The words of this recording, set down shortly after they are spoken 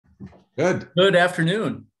Good. Good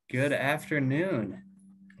afternoon. Good afternoon.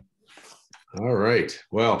 All right.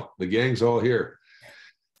 Well, the gang's all here.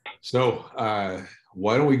 So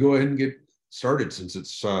why don't we go ahead and get started since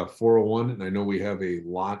it's 4:01 and I know we have a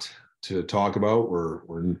lot to talk about. We're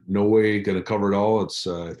in no way going to cover it all. It's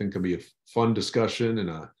I think going to be a fun discussion and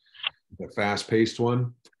a fast-paced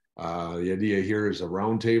one. The idea here is a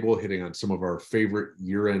roundtable hitting on some of our favorite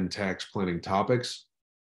year-end tax planning topics,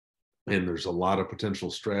 and there's a lot of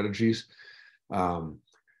potential strategies. A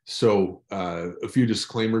few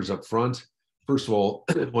disclaimers up front. First of all,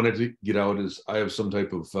 I wanted to get out is I have some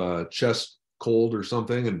type of chest cold or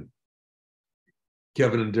something, and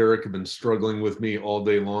Kevin and Derek have been struggling with me all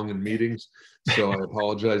day long in meetings. So I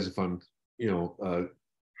apologize if I'm,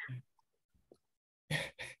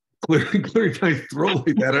 clearing my throat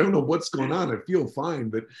like that. I don't know what's going on. I feel fine,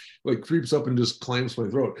 but like creeps up and just clamps my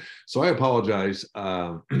throat. So I apologize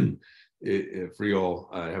for y'all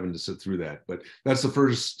having to sit through that. But that's the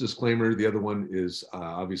first disclaimer. The other one is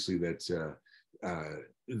obviously that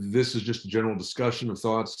this is just a general discussion of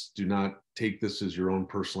thoughts. Do not take this as your own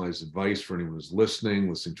personalized advice for anyone who's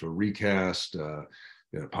listening to a recast, a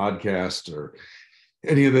podcast, or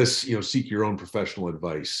any of this. Seek your own professional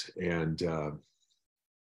advice, and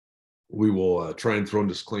we will try and throw in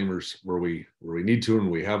disclaimers where we need to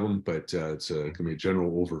and we have them, but it's going to be a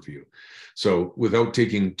general overview. So without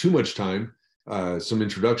taking too much time, some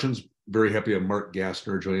introductions. Very happy to have Mark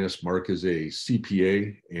Gasner joining us. Mark is a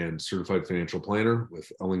CPA and certified financial planner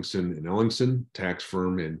with Ellingson and Ellingson, tax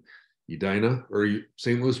firm in Edina, or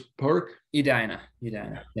St. Louis Park? Edina.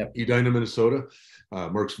 Yep. Edina, Minnesota.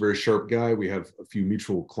 Mark's a very sharp guy. We have a few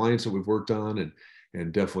mutual clients that we've worked on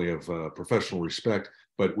and definitely have professional respect,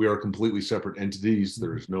 but we are completely separate entities.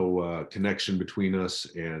 There's no connection between us,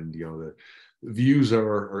 and the views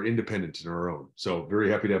are independent in our own. So very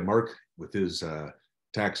happy to have Mark with his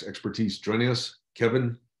tax expertise joining us.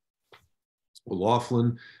 Kevin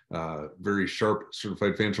O'Laughlin, very sharp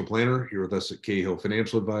certified financial planner here with us at Cahill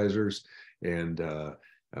Financial Advisors, and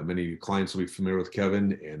many clients will be familiar with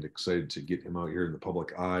Kevin, and excited to get him out here in the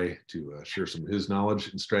public eye to share some of his knowledge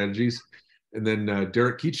and strategies. And then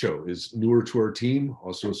Derek Ketcho is newer to our team,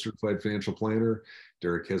 also a certified financial planner.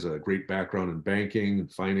 Derek has a great background in banking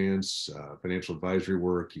and finance, financial advisory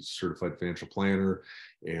work. He's a certified financial planner.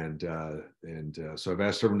 And so I've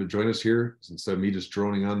asked everyone to join us here instead of me just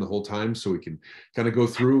droning on the whole time, so we can kind of go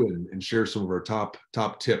through and share some of our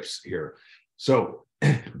top tips here. So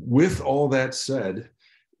with all that said,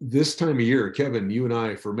 this time of year, Kevin, you and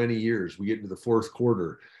I, for many years, we get into the fourth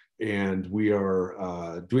quarter, and we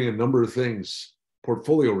are doing a number of things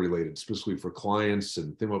portfolio related, specifically for clients,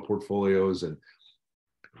 and think about portfolios. And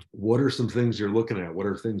what are some things you're looking at? What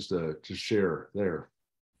are things to share there?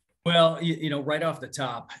 Well, right off the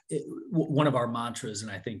top, one of our mantras,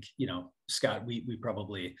 and I think, Scott, we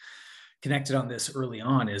probably connected on this early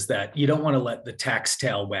on, is that you don't want to let the tax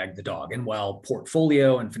tail wag the dog. And while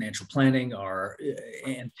portfolio and financial planning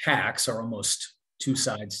and tax are almost two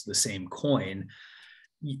sides to the same coin,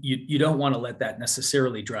 you don't want to let that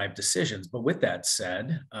necessarily drive decisions. But with that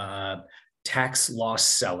said, tax loss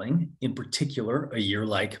selling, in particular, a year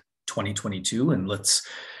like 2022, and let's,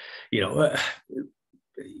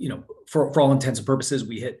 for all intents and purposes,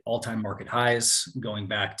 we hit all-time market highs going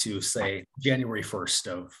back to, say, January 1st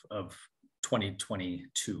of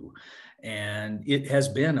 2022. And it has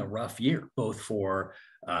been a rough year, both for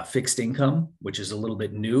fixed income, which is a little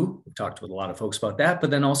bit new. We've talked with a lot of folks about that,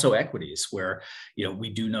 but then also equities, where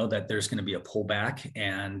we do know that there's going to be a pullback,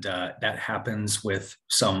 and that happens with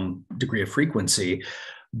some degree of frequency.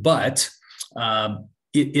 But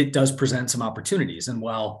it does present some opportunities. And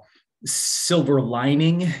while silver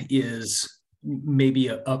lining is maybe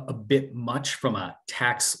a bit much from a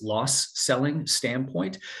tax loss selling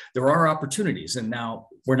standpoint, there are opportunities. And now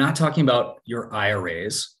we're not talking about your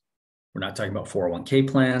IRAs. We're not talking about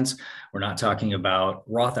 401k plans. We're not talking about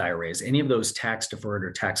Roth IRAs, any of those tax deferred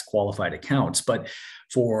or tax qualified accounts. But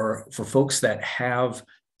for folks that have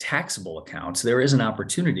taxable accounts, there is an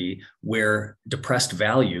opportunity where depressed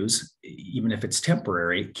values, even if it's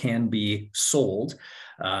temporary, can be sold.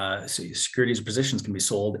 So securities or positions can be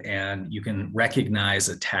sold, and you can recognize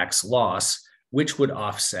a tax loss, which would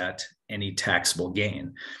offset any taxable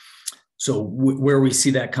gain. So where we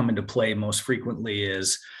see that come into play most frequently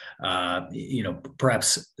is,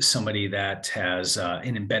 perhaps somebody that has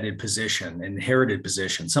an embedded position, inherited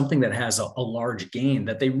position, something that has a large gain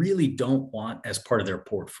that they really don't want as part of their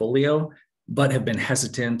portfolio, but have been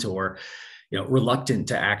hesitant or reluctant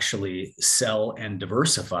to actually sell and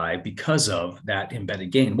diversify because of that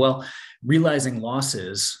embedded gain. Well, realizing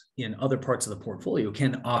losses, in other parts of the portfolio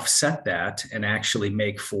can offset that and actually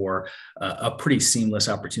make for a pretty seamless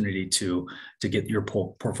opportunity to get your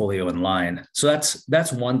portfolio in line. So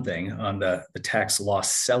that's one thing on the tax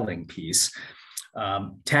loss selling piece.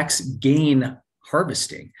 Tax gain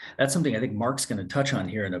harvesting. That's something I think Mark's going to touch on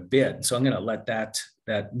here in a bit. So I'm going to let that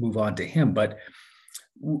move on to him. But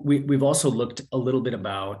we've also looked a little bit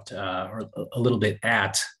about or a little bit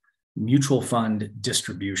at mutual fund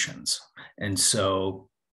distributions. And so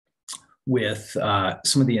with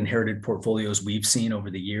some of the inherited portfolios we've seen over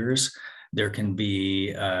the years, there can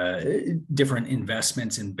be different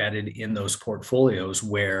investments embedded in those portfolios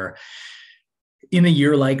where in a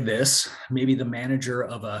year like this, maybe the manager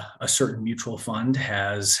of a certain mutual fund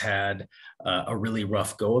has had a really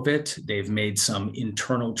rough go of it. They've made some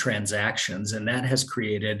internal transactions, and that has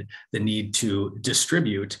created the need to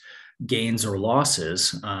distribute gains or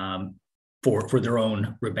losses for their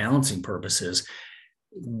own rebalancing purposes.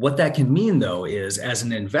 What that can mean, though, is as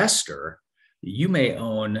an investor, you may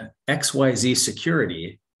own XYZ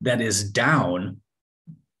security that is down,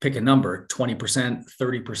 pick a number, 20%,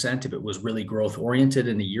 30% if it was really growth oriented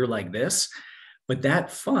in a year like this. But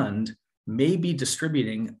that fund may be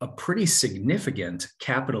distributing a pretty significant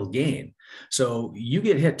capital gain. So you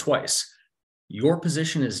get hit twice. Your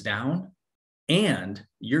position is down and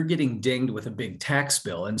you're getting dinged with a big tax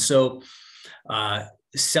bill. And so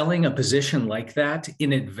selling a position like that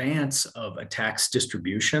in advance of a tax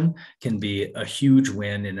distribution can be a huge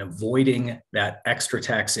win in avoiding that extra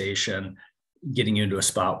taxation, getting you into a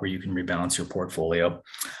spot where you can rebalance your portfolio.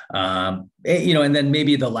 And then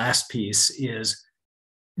maybe the last piece is,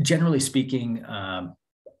 generally speaking,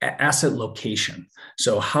 asset location.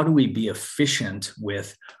 So how do we be efficient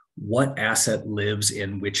with what asset lives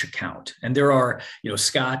in which account? And there are,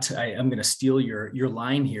 Scott, I'm going to steal your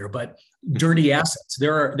line here, but dirty assets.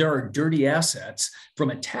 There are dirty assets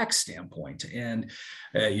from a tax standpoint. And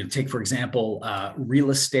you take, for example,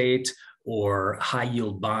 real estate or high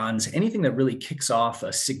yield bonds, anything that really kicks off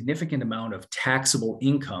a significant amount of taxable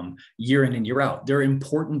income year in and year out. They're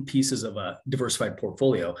important pieces of a diversified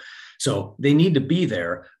portfolio. So they need to be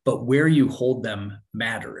there, but where you hold them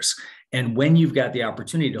matters. And when you've got the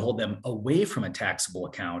opportunity to hold them away from a taxable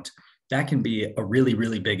account, that can be a really,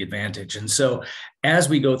 really big advantage. And so as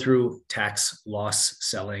we go through tax loss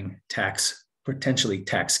selling, potentially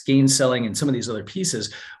tax gain selling, and some of these other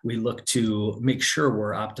pieces, we look to make sure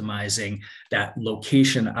we're optimizing that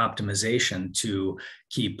location optimization to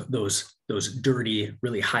keep those dirty,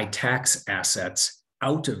 really high tax assets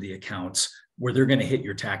out of the accounts where they're going to hit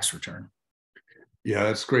your tax return. Yeah,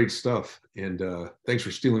 that's great stuff. And thanks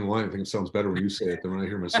for stealing the line. I think it sounds better when you say it than when I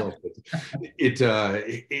hear myself. But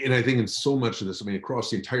and I think in so much of this,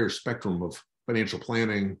 across the entire spectrum of financial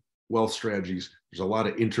planning, wealth strategies, there's a lot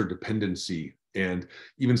of interdependency. And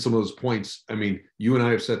even some of those points, you and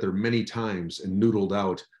I have sat there many times and noodled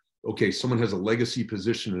out, okay, someone has a legacy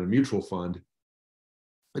position in a mutual fund.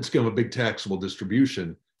 It's going to have a big taxable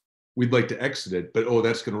distribution. We'd like to exit it, but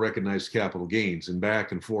that's going to recognize capital gains and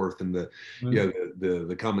back and forth and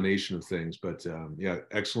the combination of things. But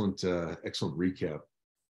excellent recap.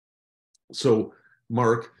 So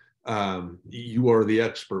Mark, you are the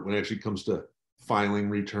expert when it actually comes to filing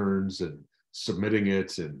returns and submitting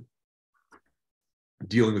it and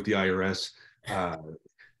dealing with the IRS.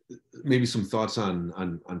 Maybe some thoughts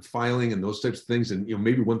on filing and those types of things. And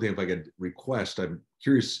maybe one thing, if I could request, I'm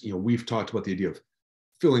curious. We've talked about the idea of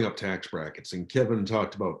filling up tax brackets, and Kevin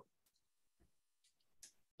talked about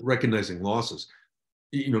recognizing losses.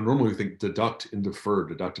 Normally we think deduct and defer,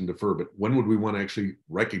 but when would we want to actually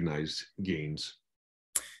recognize gains?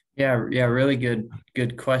 Yeah, really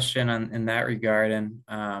good question in that regard. And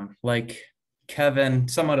like Kevin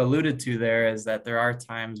somewhat alluded to there, is that there are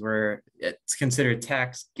times where it's considered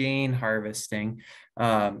tax gain harvesting.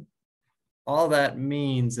 All that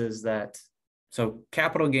means is that, so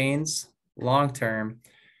capital gains long-term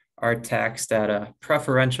are taxed at a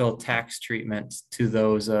preferential tax treatment to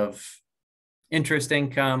those of interest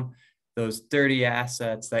income, those dirty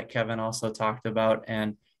assets that Kevin also talked about.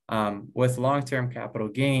 And with long-term capital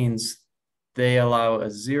gains, they allow a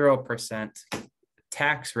 0%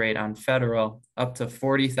 tax rate on federal, up to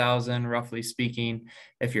 40,000, roughly speaking,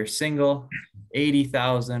 if you're single,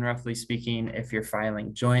 80,000, roughly speaking, if you're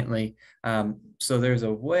filing jointly. So there's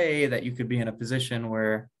a way that you could be in a position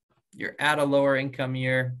where you're at a lower income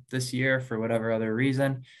year this year for whatever other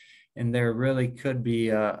reason, and there really could be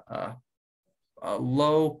a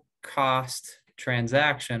low cost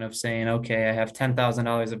transaction of saying, okay, I have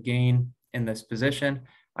 $10,000 of gain in this position.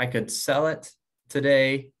 I could sell it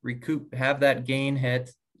today, recoup, have that gain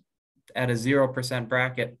hit at a 0%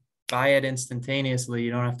 bracket, buy it instantaneously. You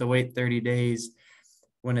don't have to wait 30 days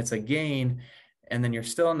when it's a gain, and then you're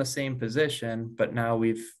still in the same position, but now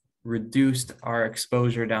we've reduced our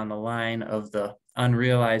exposure down the line of the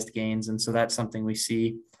unrealized gains. And so that's something we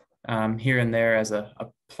see here and there as a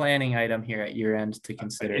planning item here at year end to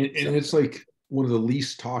consider. And it's like one of the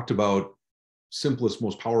least talked about, simplest,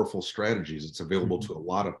 most powerful strategies. It's available to a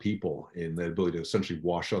lot of people, and the ability to essentially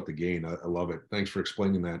wash out the gain. I love it. Thanks for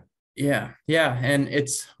explaining that. Yeah. And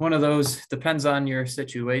it's one of those, depends on your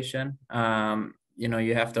situation.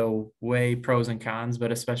 You have to weigh pros and cons,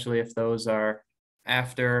 but especially if those are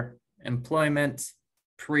after employment,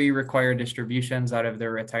 pre-required distributions out of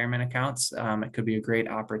their retirement accounts, it could be a great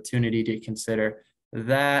opportunity to consider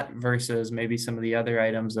that versus maybe some of the other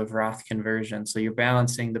items of Roth conversion. So you're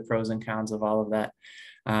balancing the pros and cons of all of that.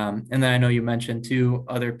 And then I know you mentioned two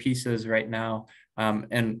other pieces right now.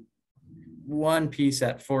 And one piece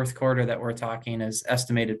at fourth quarter that we're talking is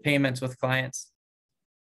estimated payments with clients,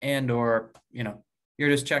 or you're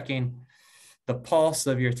just checking the pulse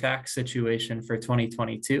of your tax situation for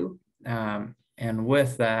 2022. And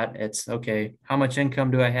with that, it's okay, how much income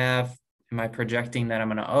do I have? Am I projecting that I'm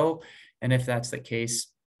going to owe? And if that's the case,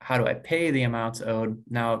 how do I pay the amounts owed?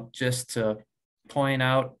 Now, just to point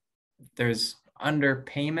out, there's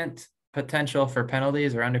underpayment potential for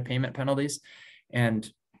penalties or underpayment penalties. And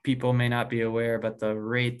people may not be aware, but the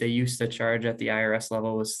rate they used to charge at the IRS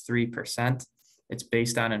level was 3%. It's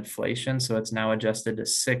based on inflation, so it's now adjusted to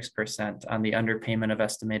 6% on the underpayment of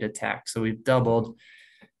estimated tax. So we've doubled,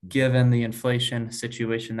 given the inflation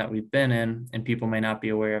situation that we've been in, and people may not be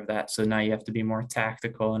aware of that. So now you have to be more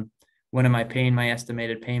tactical. And when am I paying my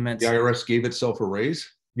estimated payments? The IRS gave itself a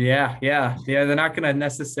raise? Yeah. They're not going to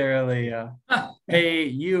necessarily pay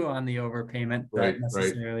you on the overpayment, that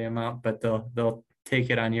necessarily amount, but they'll take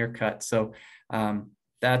it on your cut. So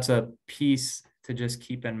that's a piece to just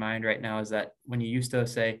keep in mind right now, is that when you used to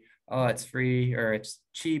say, oh, it's free or it's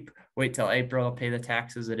cheap, wait till April, I'll pay the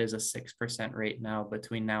taxes. It is a 6% rate now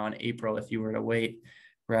between now and April if you were to wait,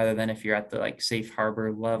 rather than if you're at the safe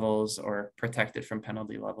harbor levels or protected from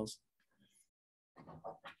penalty levels.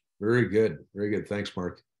 Very good. Very good. Thanks,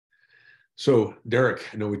 Mark. So Derek,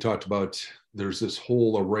 I know we talked about, there's this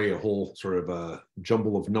whole array, a whole sort of a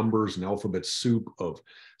jumble of numbers and alphabet soup of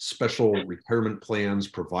special retirement plans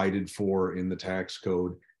provided for in the tax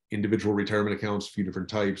code, individual retirement accounts, a few different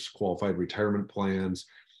types, qualified retirement plans,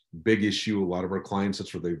 big issue. A lot of our clients,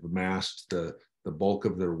 that's where they've amassed the bulk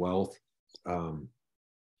of their wealth.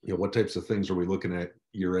 What types of things are we looking at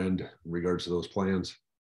year end in regards to those plans?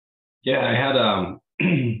 Yeah, I had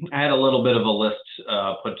I had a little bit of a list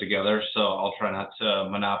put together, so I'll try not to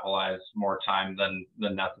monopolize more time than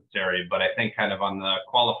necessary. But I think kind of on the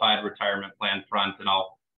qualified retirement plan front, and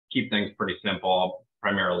I'll keep things pretty simple, I'll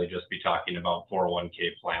primarily just be talking about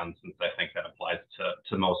 401k plans, since I think that applies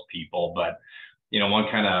to most people. But one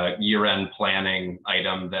kind of year-end planning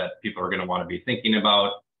item that people are going to want to be thinking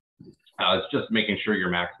about is just making sure you're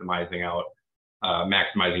maximizing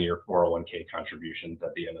your 401k contributions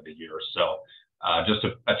at the end of the year. So just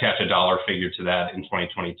to attach a dollar figure to that, in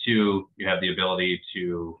 2022, you have the ability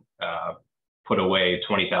to put away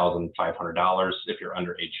 $20,500 if you're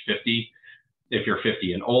under age 50. If you're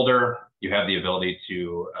 50 and older, you have the ability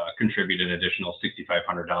to contribute an additional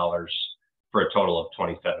 $6,500 for a total of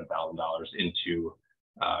 $27,000 into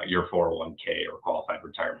your 401k or qualified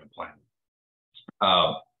retirement plan.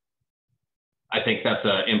 I think that's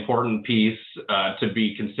an important piece to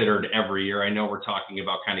be considered every year. I know we're talking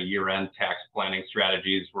about kind of year-end tax planning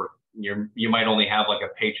strategies where you might only have like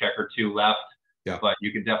a paycheck or two left, but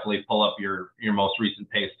you could definitely pull up your most recent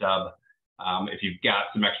pay stub. If you've got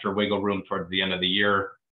some extra wiggle room towards the end of the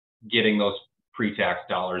year, getting those pre-tax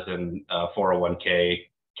dollars in 401k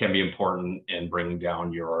can be important in bringing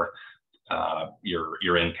down your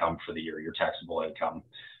income for the year, your taxable income.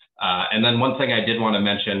 And then one thing I did want to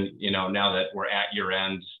mention, now that we're at year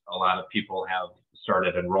end, a lot of people have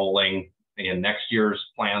started enrolling in next year's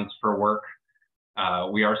plans for work.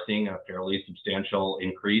 We are seeing a fairly substantial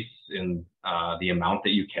increase in the amount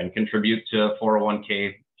that you can contribute to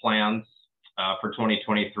 401k plans for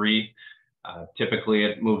 2023. Typically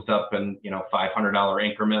it moves up in $500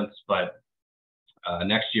 increments, but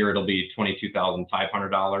next year it'll be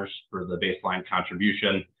 $22,500 for the baseline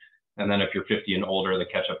contribution. And then if you're 50 and older, the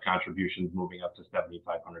catch-up contribution is moving up to $7,500.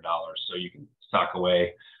 So you can stock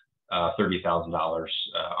away $30,000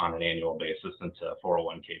 on an annual basis into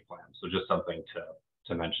 401k plans. So just something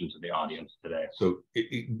to mention to the audience today. So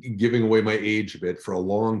giving away my age a bit, for a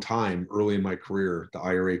long time, early in my career, the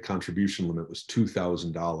IRA contribution limit was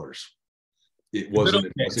 $2,000. it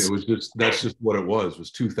wasn't, it was just, that's just what it was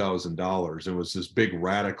 $2,000. It was this big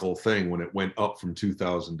radical thing when it went up from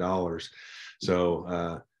 $2,000.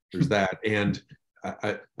 So there's that. And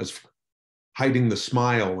I was hiding the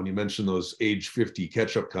smile when you mentioned those age 50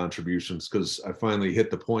 catch-up contributions, because I finally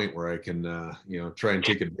hit the point where I can, try and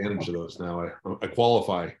take advantage of those now. I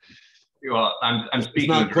qualify. Well, I'm speaking. It's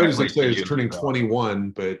not quite as I say it's turning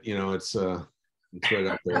 21, but it's right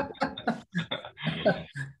up there.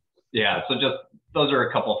 Yeah, so just those are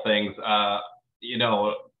a couple things.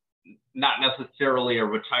 Not necessarily a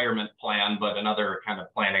retirement plan, but another kind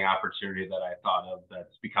of planning opportunity that I thought of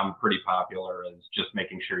that's become pretty popular is just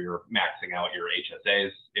making sure you're maxing out your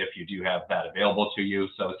HSAs if you do have that available to you.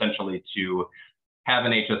 So essentially, to have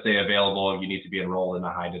an HSA available, you need to be enrolled in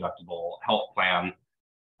a high deductible health plan.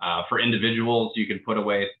 For individuals, you can put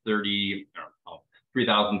away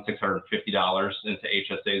 $3,650 into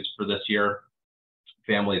HSAs for this year.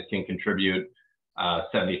 Families can contribute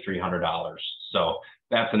 $7,300. So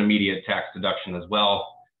that's an immediate tax deduction as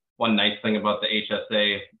well. One nice thing about the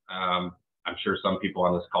HSA, I'm sure some people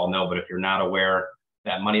on this call know, but if you're not aware,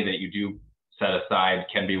 that money that you do set aside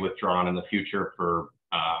can be withdrawn in the future for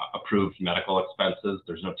approved medical expenses.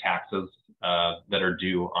 There's no taxes that are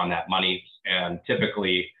due on that money. And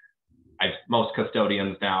typically, most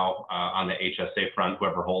custodians now on the HSA front,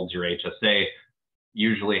 whoever holds your HSA,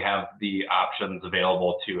 usually have the options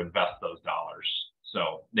available to invest those dollars.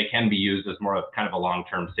 So they can be used as more of kind of a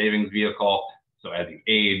long-term savings vehicle. So as you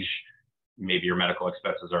age, maybe your medical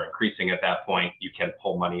expenses are increasing at that point, you can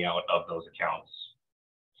pull money out of those accounts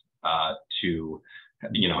to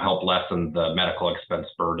help lessen the medical expense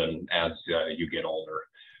burden as you get older.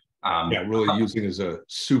 Really using as a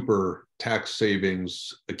super tax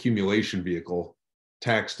savings accumulation vehicle,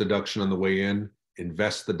 tax deduction on the way in,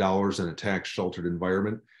 invest the dollars in a tax sheltered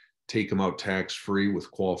environment, take them out tax free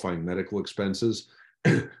with qualifying medical expenses,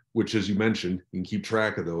 which, as you mentioned, you can keep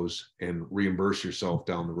track of those and reimburse yourself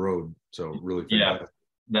down the road. So really,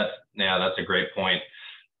 that's a great point.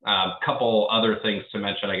 Couple other things to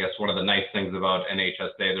mention. I guess one of the nice things about an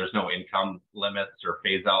HSA, there's no income limits or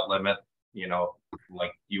phase out limits,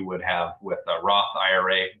 like you would have with a Roth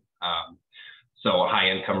IRA. So high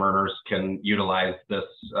income earners can utilize this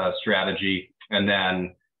strategy. And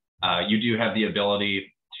then you do have the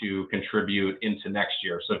ability to contribute into next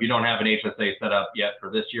year. So if you don't have an HSA set up yet for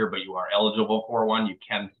this year, but you are eligible for one, you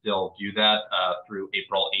can still do that through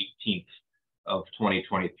April 18th of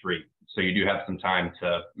 2023. So you do have some time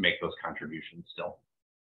to make those contributions still.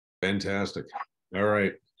 Fantastic. All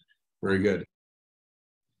right. Very good.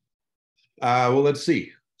 Well, let's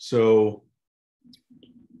see. So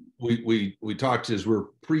we talked as we're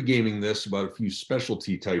pre-gaming this about a few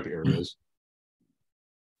specialty type areas.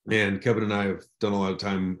 And Kevin and I have done a lot of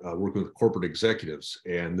time working with corporate executives,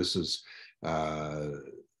 and this is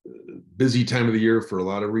busy time of the year for a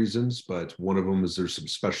lot of reasons, but one of them is there's some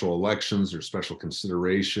special elections, there's special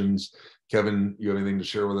considerations. Kevin, you have anything to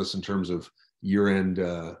share with us in terms of year-end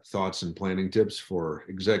thoughts and planning tips for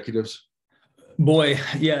executives? Boy,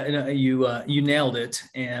 yeah, you nailed it.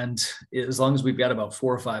 And as long as we've got about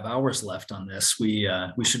 4 or 5 hours left on this, we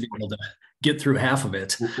should be able to get through half of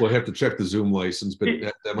it. We'll have to check the Zoom license, but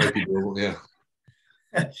that might be doable. Yeah.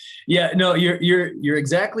 Yeah, no, you're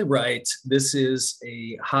exactly right. This is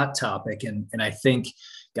a hot topic, and I think,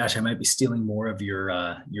 gosh, I might be stealing more of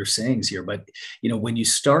your sayings here, but when you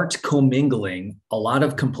start commingling a lot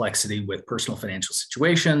of complexity with personal financial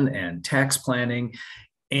situation and tax planning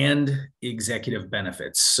and executive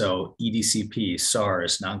benefits, so EDCP,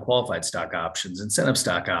 SARs, non-qualified stock options, incentive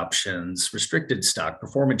stock options, restricted stock,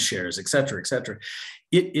 performance shares, et cetera,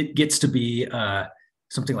 it gets to be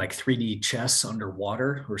something like 3D chess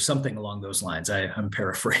underwater or something along those lines. I'm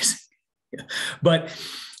paraphrasing. Yeah. But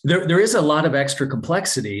there is a lot of extra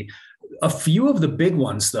complexity. A few of the big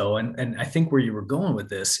ones, though, and I think where you were going with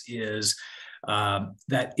this is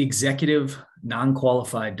that executive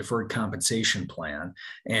non-qualified deferred compensation plan.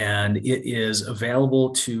 And it is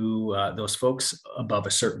available to those folks above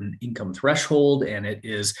a certain income threshold. And it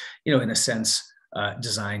is, in a sense,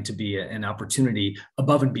 designed to be an opportunity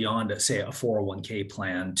above and beyond, say, a 401k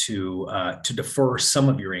plan to defer some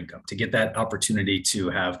of your income, to get that opportunity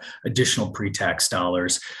to have additional pre-tax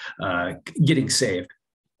dollars getting saved.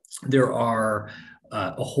 There are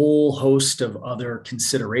a whole host of other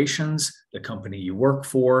considerations. The company you work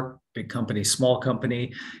for, big company, small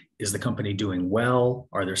company, is the company doing well?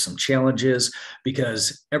 Are there some challenges?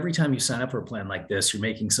 Because every time you sign up for a plan like this, you're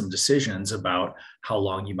making some decisions about how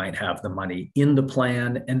long you might have the money in the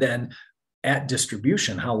plan, and then at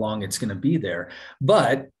distribution, how long it's going to be there.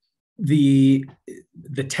 But the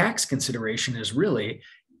tax consideration is really,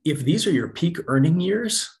 if these are your peak earning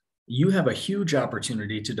years, you have a huge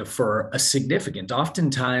opportunity to defer a significant,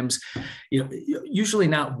 oftentimes, usually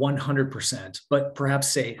not 100%, but perhaps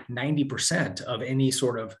say 90% of any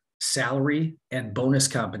sort of salary and bonus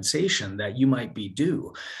compensation that you might be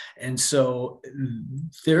due. And so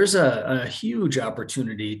there's a huge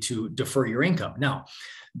opportunity to defer your income. Now,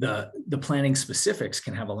 the planning specifics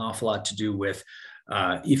can have an awful lot to do with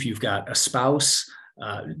if you've got a spouse.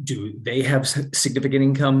 Do they have significant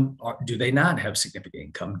income, or do they not have significant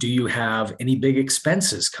income? Do you have any big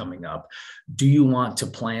expenses coming up? Do you want to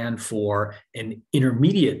plan for an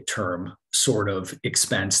intermediate term sort of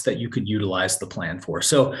expense that you could utilize the plan for?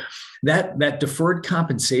 So that deferred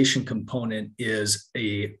compensation component is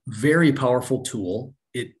a very powerful tool.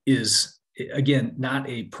 It is, again, not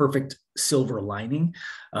a perfect silver lining.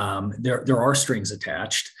 There are strings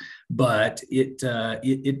attached, but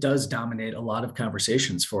it does dominate a lot of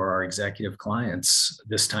conversations for our executive clients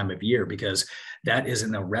this time of year, because that is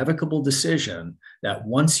an irrevocable decision that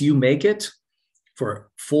once you make it for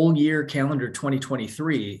full year calendar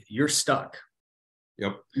 2023, you're stuck.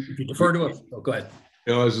 Yep. If you defer to go ahead.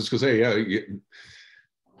 I was just gonna say,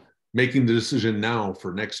 making the decision now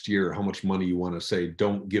for next year, how much money you want to say,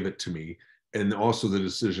 don't give it to me. And also the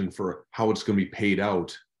decision for how it's going to be paid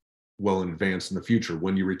out well in advance in the future,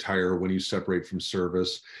 when you retire, when you separate from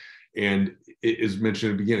service. And it is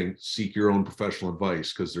mentioned in the beginning, seek your own professional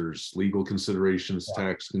advice, because there's legal considerations,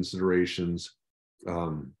 tax considerations.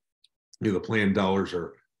 The plan dollars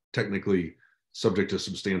are technically subject to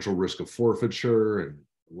substantial risk of forfeiture and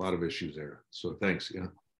a lot of issues there. So thanks. Yeah.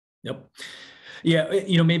 Yep.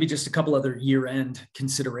 Yeah, maybe just a couple other year-end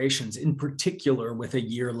considerations, in particular with a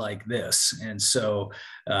year like this. And so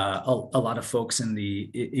a lot of folks in the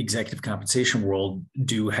executive compensation world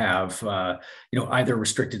do have, either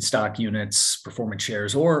restricted stock units, performance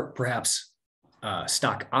shares, or perhaps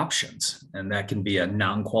stock options. And that can be a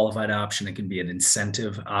non-qualified option. It can be an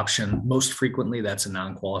incentive option. Most frequently, that's a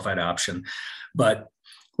non-qualified option. But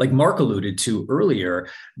like Mark alluded to earlier,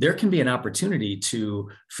 there can be an opportunity to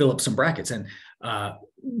fill up some brackets. And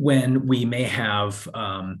when we may have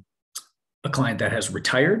a client that has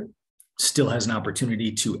retired, still has an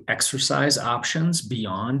opportunity to exercise options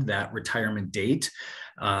beyond that retirement date.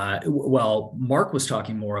 Well, Mark was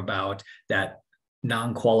talking more about that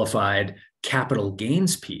non-qualified capital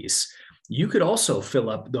gains piece. You could also fill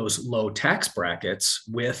up those low tax brackets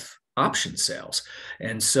with option sales.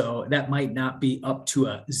 And so that might not be up to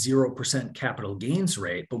a 0% capital gains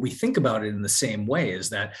rate, but we think about it in the same way, is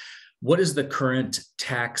that what is the current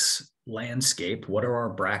tax landscape? What are our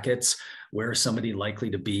brackets? Where is somebody likely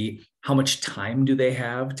to be? How much time do they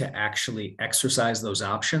have to actually exercise those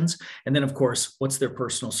options? And then, of course, what's their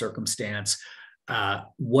personal circumstance?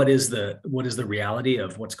 What is the reality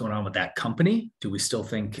of what's going on with that company? Do we still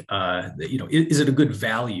think is it a good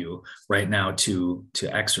value right now to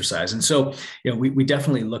exercise? And so we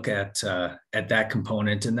definitely look at that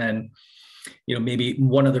component. And then maybe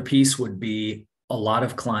one other piece would be, a lot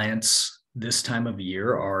of clients this time of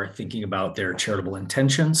year are thinking about their charitable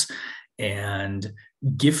intentions and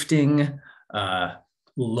gifting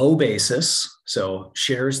low basis, so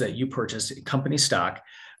shares that you purchase, company stock,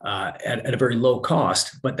 at a very low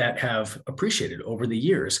cost, but that have appreciated over the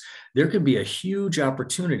years. There could be a huge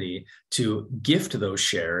opportunity to gift those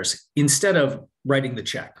shares instead of writing the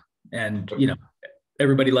check. And,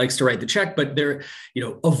 everybody likes to write the check, but they're,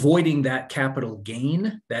 avoiding that capital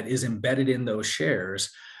gain that is embedded in those shares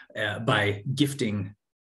by gifting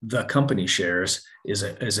the company shares is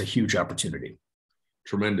a huge opportunity.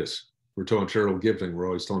 Tremendous. We're talking charitable gifting. We're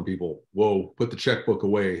always telling people, whoa, put the checkbook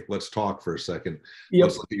away. Let's talk for a second. Yep.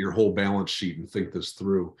 Let's look at your whole balance sheet and think this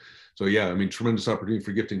through. So yeah, tremendous opportunity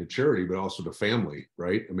for gifting to charity, but also to family,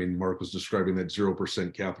 right? Mark was describing that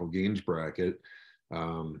 0% capital gains bracket.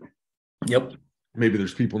 Yep. Maybe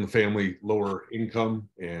there's people in the family, lower income,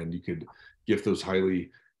 and you could gift those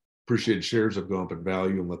highly appreciated shares that have gone up in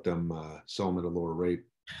value and let them sell them at a lower rate.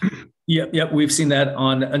 Yep. We've seen that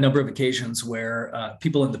on a number of occasions where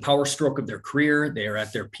people in the power stroke of their career, they are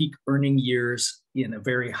at their peak earning years in a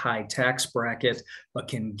very high tax bracket, but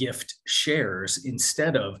can gift shares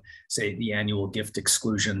instead of, say, the annual gift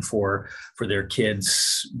exclusion for their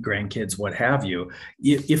kids, grandkids, what have you.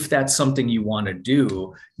 If that's something you want to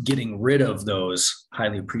do, getting rid of those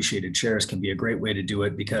highly appreciated shares can be a great way to do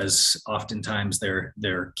it, because oftentimes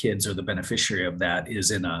their kids or the beneficiary of that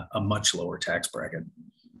is in a much lower tax bracket.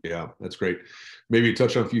 Yeah, that's great. Maybe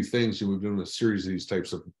touch on a few things. We've done a series of these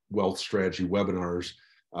types of wealth strategy webinars.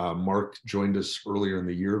 Mark joined us earlier in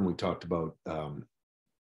the year and we talked about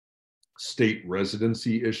state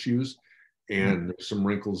residency issues. And there's some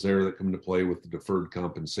wrinkles there that come into play with the deferred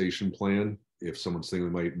compensation plan. If someone's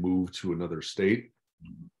thinking they might move to another state,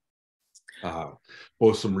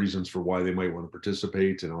 both some reasons for why they might want to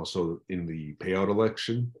participate and also in the payout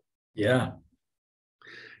election. Yeah.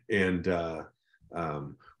 And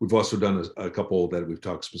we've also done a couple that we've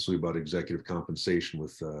talked specifically about executive compensation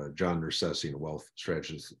with John Nersessi and Wealth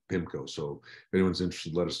Strategist PIMCO. So if anyone's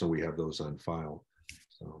interested, let us know. We have those on file.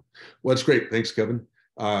 So, well, that's great. Thanks, Kevin.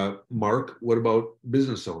 Mark, what about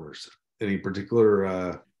business owners? Any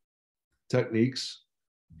particular techniques?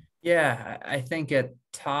 Yeah, I think at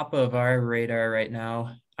top of our radar right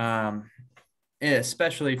now,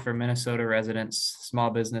 especially for Minnesota residents,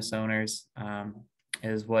 small business owners,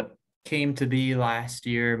 is what came to be last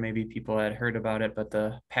year. Maybe people had heard about it, but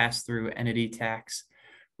the pass-through entity tax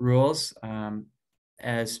rules,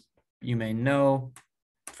 as you may know,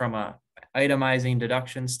 from a itemizing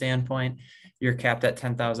deduction standpoint, you're capped at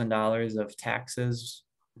 $10,000 of taxes,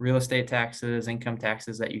 real estate taxes, income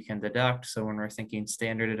taxes that you can deduct. So when we're thinking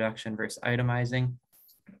standard deduction versus itemizing,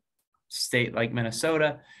 state like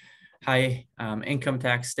Minnesota, high income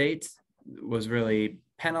tax state, was really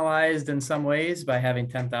penalized in some ways by having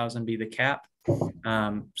 10,000 be the cap.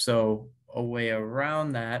 So a way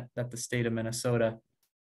around that the state of Minnesota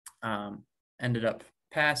ended up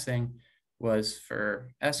passing was for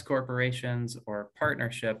S corporations or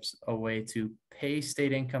partnerships, a way to pay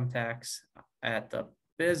state income tax at the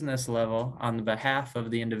business level on the behalf of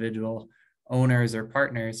the individual owners or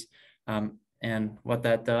partners. And what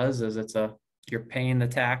that does is you're paying the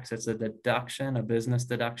tax. It's a deduction, a business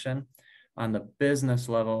deduction on the business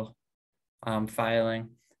level filing,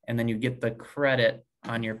 and then you get the credit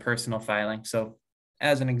on your personal filing. So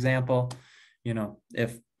as an example,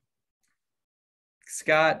 if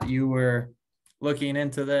Scott, you were looking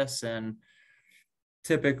into this and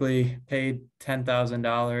typically paid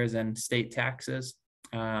 $10,000 in state taxes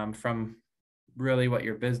from really what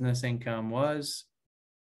your business income was.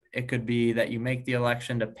 It could be that you make the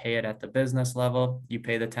election to pay it at the business level. You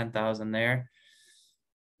pay the $10,000 there.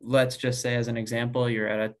 Let's just say, as an example, you're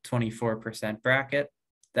at a 24% bracket.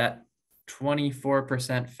 That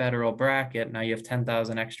 24% federal bracket, now you have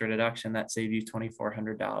 10,000 extra deduction, that save you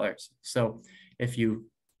 $2,400. So if you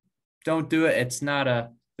don't do it,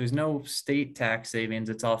 there's no state tax savings,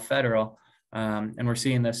 it's all federal. And we're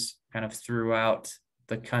seeing this kind of throughout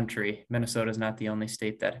the country. Minnesota is not the only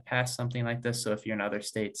state that passed something like this. So if you're in other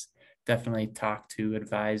states, definitely talk to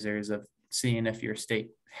advisors of seeing if your state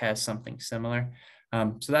has something similar.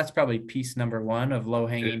 So that's probably piece number one of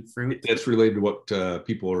low-hanging fruit. That's related to what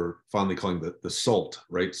people are fondly calling the SALT,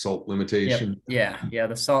 right? SALT limitation. Yep. Yeah.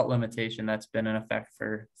 The SALT limitation that's been in effect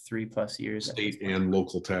for 3+ years. State and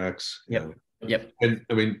local tax. Yep. Yeah. Yep. And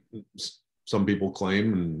I mean, some people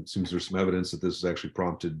claim, and it seems there's some evidence that this has actually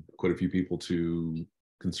prompted quite a few people to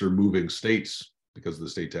consider moving states because of the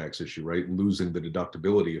state tax issue, right? Losing the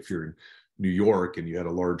deductibility. If you're in New York and you had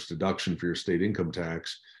a large deduction for your state income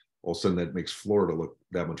tax, all of a sudden that makes Florida look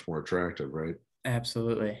that much more attractive, right?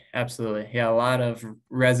 Absolutely. Yeah, a lot of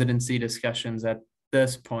residency discussions at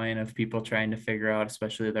this point of people trying to figure out,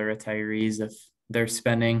 especially the retirees, if they're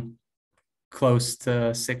spending close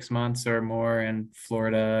to 6 months or more in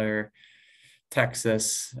Florida or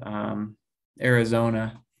Texas,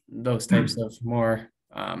 Arizona, those types of more,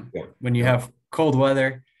 when you have cold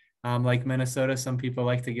weather, like Minnesota, some people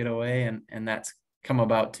like to get away, and that's come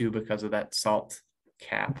about too because of that SALT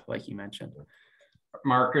cap, like you mentioned.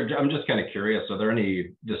 Mark, I'm just kind of curious, are there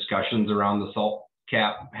any discussions around the SALT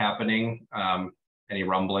cap happening? Any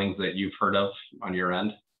rumblings that you've heard of on your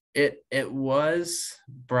end? It was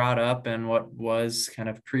brought up in what was kind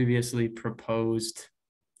of previously proposed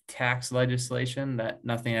tax legislation that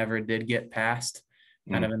nothing ever did get passed,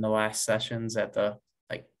 kind of in the last sessions at the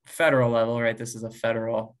federal level, right? This is a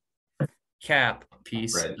federal cap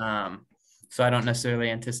piece. Right. So I don't necessarily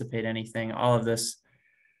anticipate anything. All of this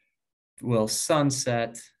will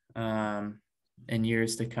sunset in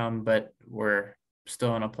years to come, but we're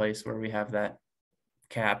still in a place where we have that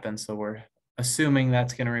cap. And so we're assuming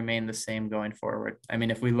that's going to remain the same going forward. I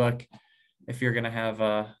mean, if you're going to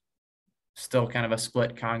have still kind of a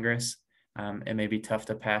split Congress, it may be tough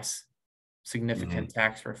to pass significant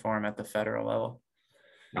tax reform at the federal level.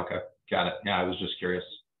 Okay, got it. Yeah, I was just curious.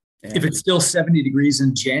 Yeah. If it's still 70 degrees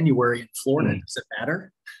in January in Florida, does it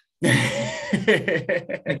matter?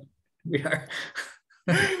 We are.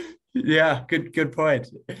 Yeah, good point.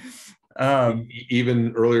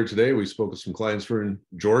 Even earlier today, we spoke with some clients who are in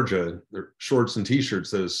Georgia. Their shorts and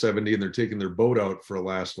t-shirts says 70, and they're taking their boat out for a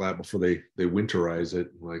last lap before they winterize it.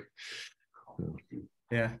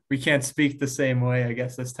 Yeah, we can't speak the same way, I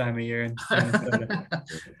guess, this time of year in Minnesota.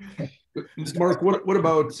 Mark, what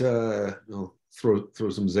about throw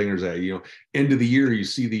some zingers at you? You know, end of the year, you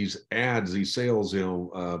see these ads, these sales. You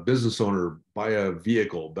know, business owner buy a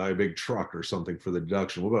vehicle, buy a big truck or something for the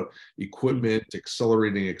deduction. What about equipment,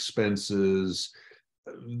 accelerating expenses,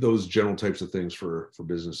 those general types of things for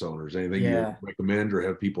business owners? Anything you recommend or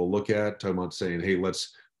have people look at? Talking about saying, hey,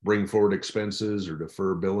 let's bring forward expenses or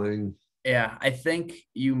defer billing. Yeah, I think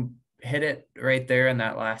you hit it right there in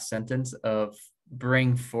that last sentence of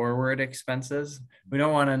bring forward expenses. We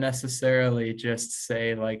don't want to necessarily just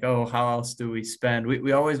say like, oh, how else do we spend?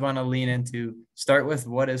 We always want to lean into, start with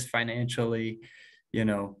what is financially, you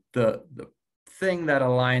know, the thing that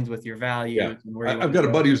aligns with your values. Yeah. And where I've got a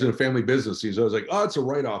buddy who's in a family business. He's always like, oh, it's a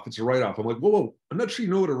write-off. It's a write-off. I'm like, whoa, I'm not sure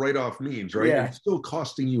you know what a write-off means, right? Yeah. It's still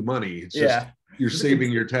costing you money. It's just you're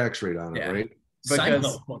saving your tax rate on it, right?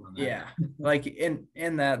 Because like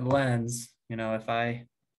in that lens, you know, if I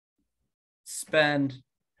spend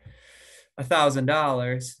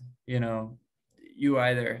 $1,000, you know, you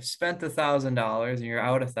either spent $1,000 and you're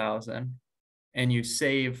out 1,000, and you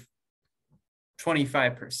save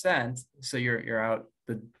 25%, so you're out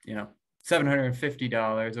the, you know,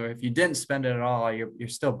 $750, or if you didn't spend it at all, you're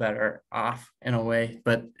still better off in a way.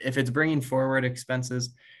 But if it's bringing forward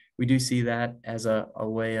expenses, we do see that as a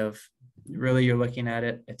way of really, you're looking at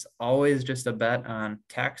it, it's always just a bet on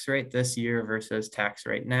tax rate this year versus tax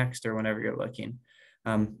rate next, or whenever you're looking.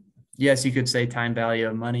 Yes, you could say time value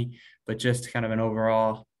of money, but just kind of an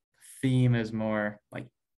overall theme is more like,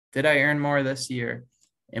 did I earn more this year?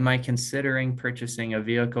 Am I considering purchasing a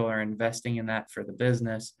vehicle or investing in that for the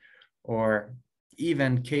business? Or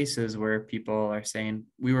even cases where people are saying,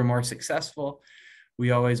 we were more successful.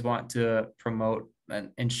 We always want to promote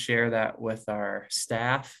and share that with our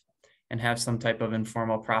staff and have some type of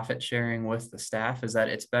informal profit sharing with the staff, is that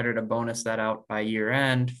it's better to bonus that out by year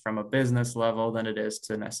end from a business level than it is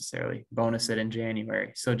to necessarily bonus it in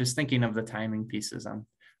January. So just thinking of the timing pieces on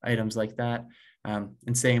items like that. And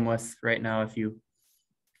same with right now, if you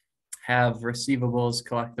have receivables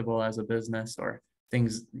collectible as a business or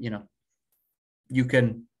things, you know, you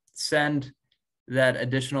can send that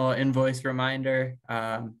additional invoice reminder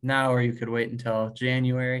now, or you could wait until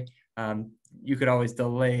January. You could always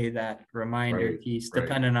delay that reminder piece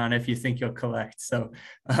depending on if you think you'll collect. So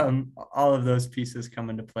all of those pieces come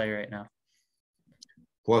into play right now.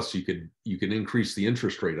 Plus, you can increase the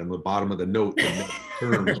interest rate on the bottom of the note in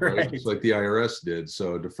terms, right? Just like the IRS did.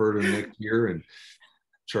 So defer to next year and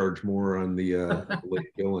charge more on the late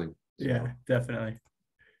billing. So. Yeah, definitely.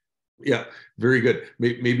 Yeah, very good.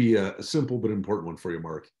 Maybe a simple but important one for you,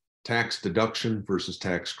 Mark. Tax deduction versus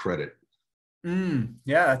tax credit.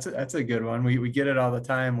 Yeah, that's a good one. We get it all the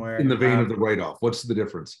time. Where in the vein of the write-off, what's the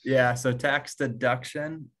difference? Yeah, so tax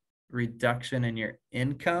deduction, reduction in your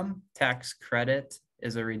income. Tax credit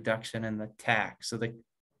is a reduction in the tax. So the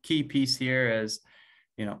key piece here is,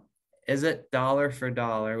 you know, is it dollar for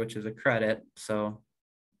dollar, which is a credit? So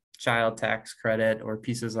child tax credit or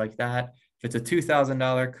pieces like that. If it's a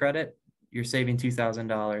 $2,000 credit, you're saving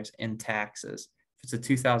 $2,000 in taxes. If it's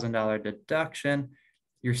a $2,000 deduction,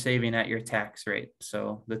 you're saving at your tax rate.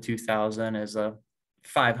 So the $2,000 is a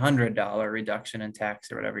 $500 reduction in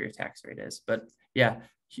tax or whatever your tax rate is. But yeah,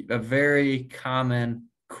 a very common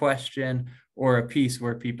question or a piece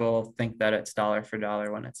where people think that it's dollar for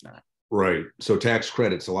dollar when it's not. Right. So tax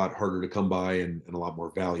credit's a lot harder to come by and a lot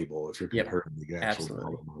more valuable if you're comparing the actual dollar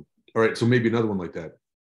amount. All right. So maybe another one like that.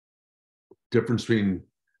 Difference between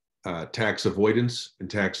tax avoidance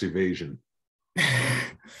and tax evasion.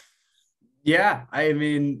 Yeah, I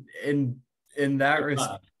mean, in that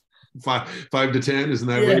respect, 5 to 10, isn't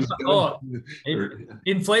that what it's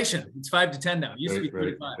inflation? It's 5 to 10 now. It used to be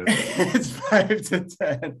 3 to 5. It's 5 to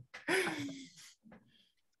 10.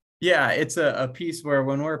 Yeah, it's a piece where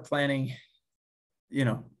when we're planning, you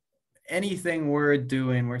know, anything we're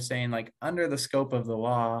doing, we're saying like under the scope of the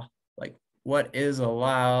law, like what is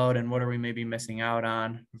allowed and what are we maybe missing out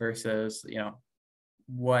on versus, you know,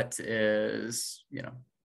 what is, you know,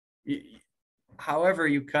 however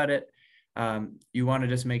you cut it, you want to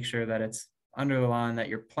just make sure that it's under the law and that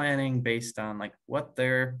you're planning based on like what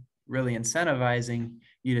they're really incentivizing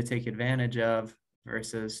you to take advantage of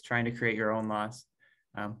versus trying to create your own laws,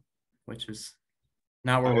 which is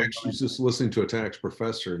not where I was just listening to a tax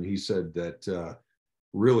professor, and he said that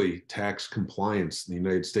really tax compliance in the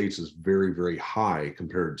United States is very, very high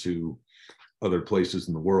compared to other places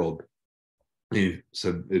in the world. He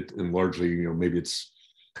said it, and largely, you know, maybe it's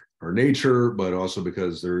our nature, but also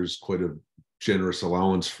because there's quite a generous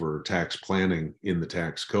allowance for tax planning in the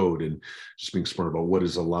tax code, and just being smart about what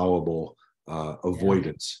is allowable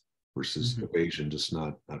avoidance versus evasion, just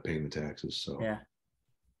not paying the taxes. So yeah.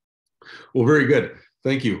 Well, very good.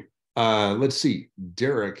 Thank you. Let's see,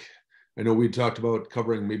 Derek, I know we talked about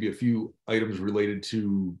covering maybe a few items related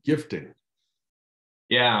to gifting.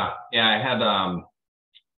 Yeah, I had a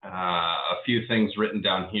few things written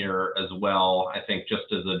down here as well. I think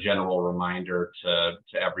just as a general reminder to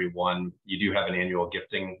everyone, you do have an annual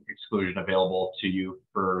gifting exclusion available to you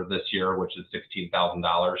for this year, which is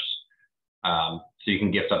 $16,000. So you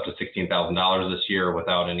can gift up to $16,000 this year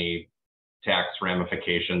without any tax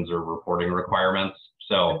ramifications or reporting requirements.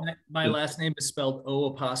 So my last name is spelled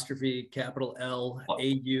O''L''AU.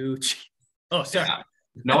 Oh, sorry. Yeah.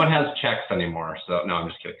 No one has checks anymore. So no, I'm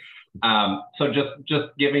just kidding. So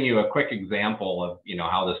just giving you a quick example of,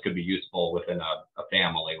 how this could be useful within a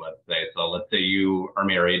family, let's say. So let's say you are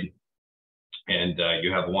married and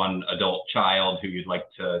you have one adult child who you'd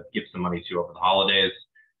like to give some money to over the holidays.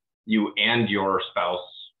 You and your spouse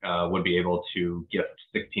would be able to gift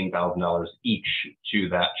 $16,000 each to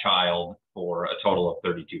that child for a total of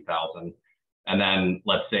 $32,000. And then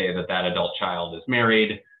let's say that adult child is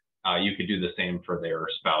married. You could do the same for their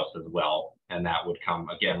spouse as well. And that would come,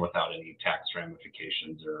 again, without any tax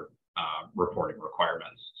ramifications or reporting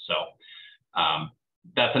requirements. So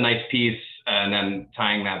that's a nice piece. And then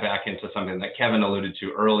tying that back into something that Kevin alluded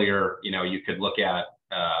to earlier, you could look at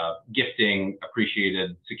gifting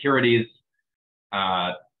appreciated securities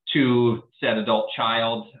to said adult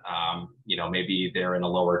child. Maybe they're in a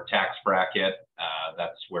lower tax bracket.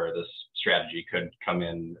 That's where this strategy could come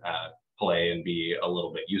in play and be a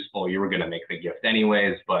little bit useful. You were going to make the gift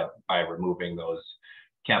anyways, but by removing those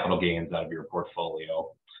capital gains out of your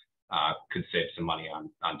portfolio, could save some money on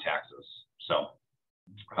taxes. So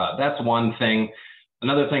that's one thing.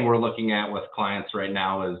 Another thing we're looking at with clients right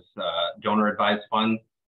now is donor advised funds.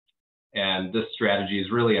 And this strategy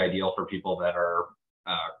is really ideal for people that are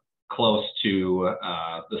close to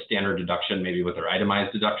the standard deduction, maybe with their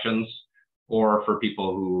itemized deductions, or for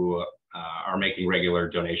people who are making regular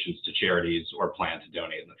donations to charities or plan to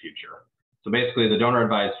donate in the future. So basically, the donor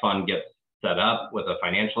advised fund gets set up with a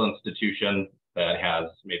financial institution that has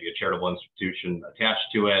maybe a charitable institution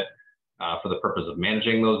attached to it for the purpose of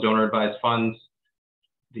managing those donor advised funds.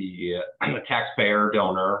 The taxpayer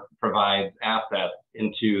donor provides assets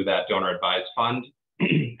into that donor advised fund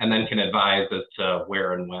and then can advise as to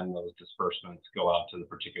where and when those disbursements go out to the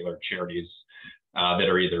particular charities that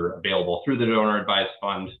are either available through the donor advised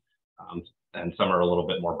fund, and some are a little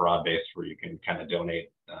bit more broad-based where you can kind of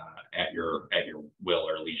donate at your will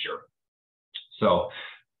or leisure. So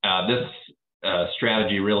this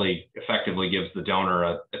strategy really effectively gives the donor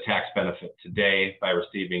a tax benefit today by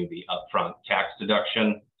receiving the upfront tax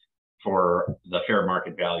deduction for the fair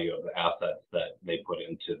market value of the assets that they put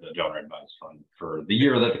into the donor advised fund for the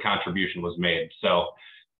year that the contribution was made. So,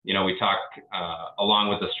 we talk along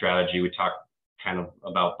with the strategy, we talk kind of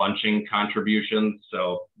about bunching contributions.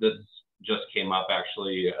 So this just came up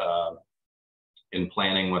actually in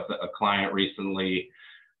planning with a client recently,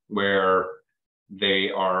 where they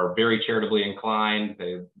are very charitably inclined.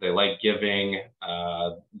 They like giving.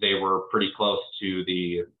 They were pretty close to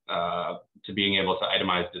to being able to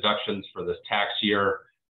itemize deductions for this tax year.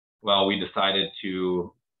 Well, we decided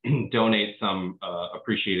to donate some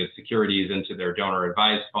appreciated securities into their donor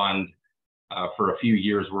advised fund for a few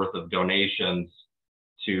years worth of donations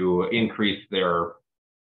to increase their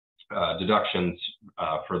deductions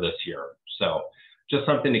for this year. So just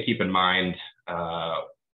something to keep in mind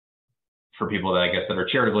for people that I guess that are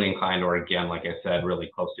charitably inclined, or again, like I said, really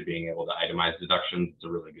close to being able to itemize deductions. It's a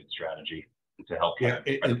really good strategy to help. Yeah,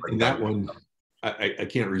 and that one, I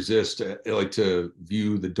can't resist. I like to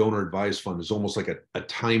view the donor advised fund as almost like a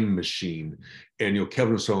time machine. And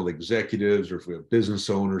Kevin was talking with executives, or if we have business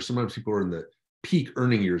owners, sometimes people are in the peak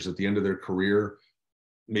earning years at the end of their career.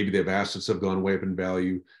 Maybe they have assets that have gone way up in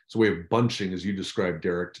value. So we have bunching, as you described,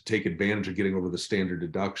 Derek, to take advantage of getting over the standard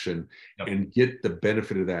deduction and get the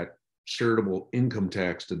benefit of that charitable income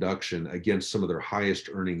tax deduction against some of their highest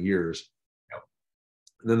earning years.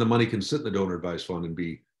 And then the money can sit in the donor advised fund and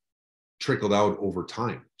be trickled out over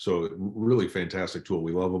time. So really fantastic tool.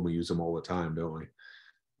 We love them. We use them all the time, don't we?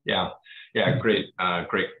 Yeah. Great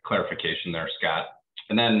clarification there, Scott.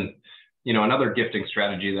 And then, another gifting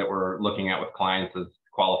strategy that we're looking at with clients is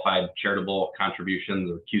qualified charitable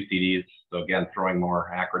contributions, or QCDs. So again, throwing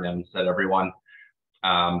more acronyms at everyone.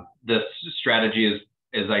 This strategy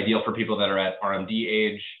is ideal for people that are at RMD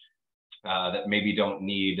age, that maybe don't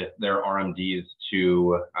need their RMDs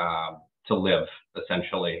to live,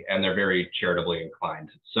 essentially, and they're very charitably inclined.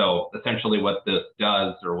 So essentially what this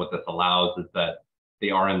does, or what this allows, is that the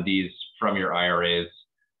RMDs from your IRAs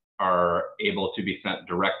are able to be sent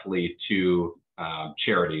directly to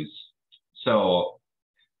charities. So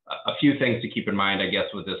a few things to keep in mind, I guess,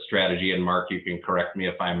 with this strategy, and Mark, you can correct me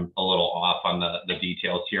if I'm a little off on the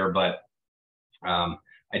details here, but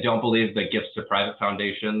I don't believe that gifts to private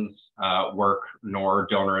foundations work, nor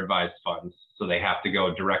donor advised funds. So they have to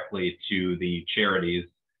go directly to the charities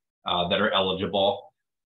that are eligible.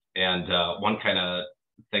 And one kind of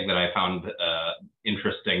thing that I found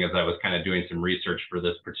interesting as I was kind of doing some research for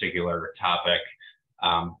this particular topic,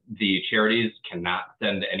 the charities cannot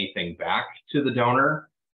send anything back to the donor.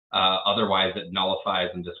 Otherwise, it nullifies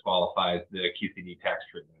and disqualifies the QCD tax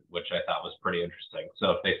treatment, which I thought was pretty interesting.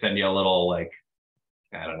 So if they send you a little, like,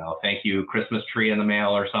 I don't know, thank you Christmas tree in the mail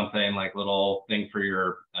or something, like little thing for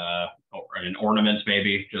your an ornament,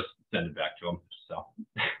 maybe just send it back to them. So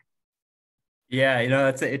yeah,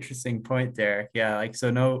 that's an interesting point, Derek. Yeah, like, so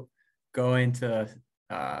no going to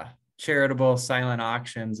charitable silent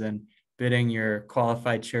auctions and bidding your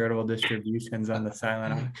qualified charitable distributions on the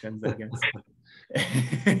silent auctions, I guess.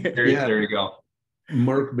 There you go.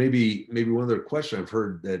 Mark, maybe one other question I've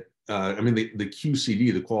heard that I mean, the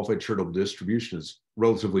QCD, the qualified charitable distribution, is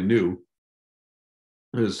relatively new.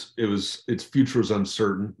 Its future is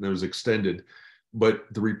uncertain. It was extended, but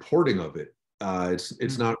the reporting of it,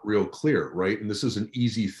 it's not real clear, right? And this is an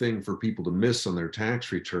easy thing for people to miss on their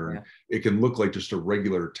tax return. Yeah. It can look like just a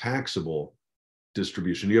regular taxable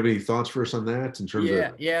distribution. Do you have any thoughts for us on that in terms of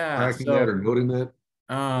tracking that or noting that?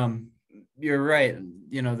 You're right.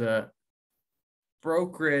 The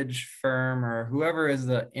brokerage firm or whoever is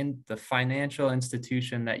the financial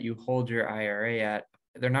institution that you hold your IRA at,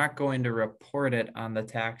 they're not going to report it on the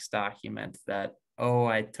tax document that, oh,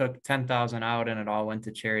 I took 10,000 out and it all went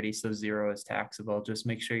to charity, so 0 is taxable. Just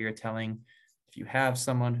make sure you're telling, if you have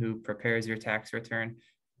someone who prepares your tax return,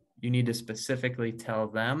 you need to specifically tell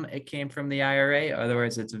them it came from the IRA.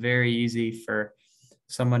 Otherwise, it's very easy for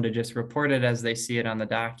someone to just report it as they see it on the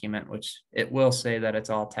document, which it will say that it's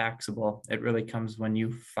all taxable. It really comes when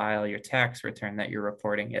you file your tax return that you're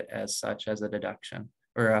reporting it as such, as a deduction,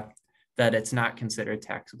 or that it's not considered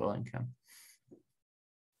taxable income.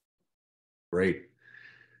 Great.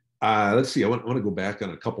 Let's see. I want to go back on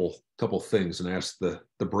a couple things and ask the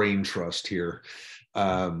brain trust here.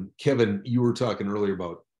 Kevin, you were talking earlier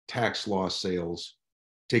about tax loss sales,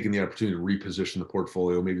 taking the opportunity to reposition the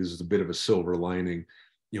portfolio. Maybe this is a bit of a silver lining.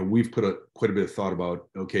 We've put quite a bit of thought about,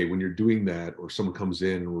 okay, when you're doing that, or someone comes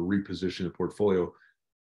in and we're repositioning the portfolio,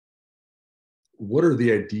 what are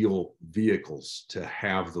the ideal vehicles to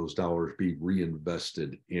have those dollars be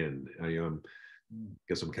reinvested in? I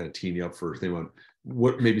guess I'm kind of teeing you up for thinking about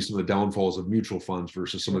what maybe some of the downfalls of mutual funds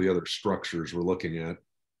versus some of the other structures we're looking at.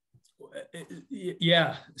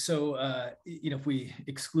 Yeah. So, if we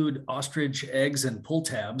exclude ostrich eggs and pull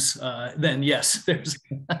tabs, then yes,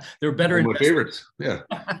 they're better. One of my favorites. Yeah.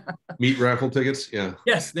 Meat raffle tickets. Yeah.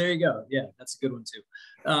 Yes. There you go. Yeah. That's a good one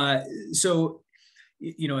too. So,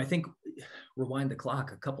 I think rewind the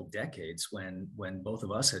clock a couple decades when both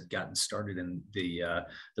of us had gotten started in the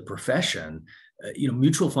profession,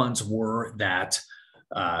 mutual funds were that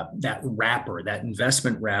wrapper, that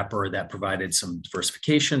investment wrapper that provided some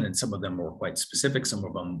diversification, and some of them were quite specific. Some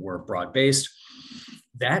of them were broad-based.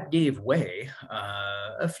 That gave way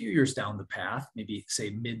a few years down the path, maybe say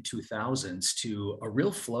mid 2000s, to a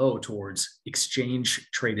real flow towards exchange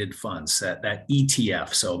traded funds, that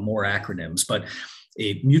ETF. So more acronyms, but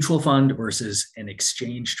a mutual fund versus an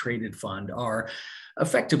exchange traded fund are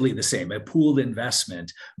effectively the same, a pooled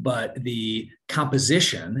investment, but the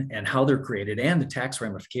composition and how they're created and the tax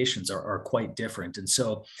ramifications are quite different. And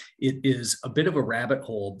so it is a bit of a rabbit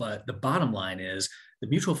hole, but the bottom line is the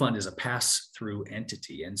mutual fund is a pass-through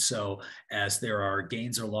entity. And so as there are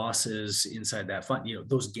gains or losses inside that fund,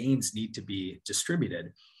 those gains need to be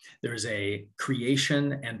distributed. There's a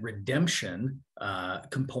creation and redemption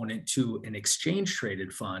component to an exchange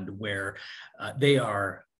traded fund where they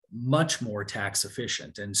are much more tax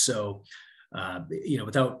efficient. And so,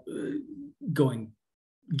 without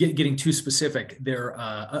getting too specific, there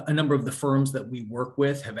a number of the firms that we work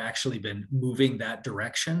with have actually been moving that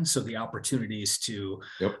direction. So the opportunities to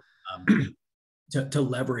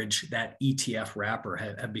leverage that ETF wrapper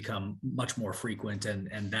have become much more frequent,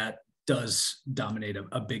 and that does dominate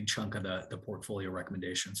a big chunk of the portfolio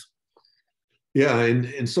recommendations. Yeah,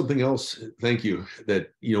 and something else, thank you,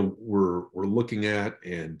 that we're looking at,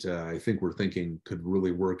 and I think we're thinking could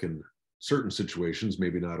really work in certain situations,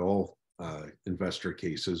 maybe not all investor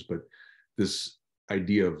cases, but this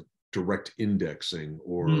idea of direct indexing,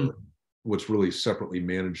 or what's really separately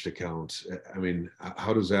managed accounts. I mean,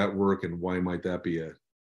 how does that work, and why might that be a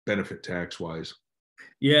benefit tax wise?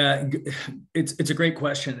 Yeah, it's a great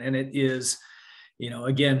question, and it is.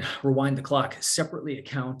 Again, rewind the clock. Separately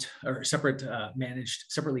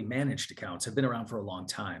managed accounts have been around for a long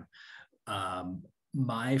time.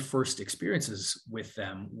 My first experiences with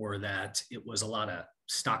them were that it was a lot of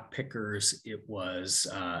stock pickers. It was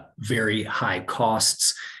very high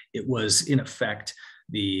costs. It was, in effect,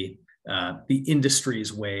 the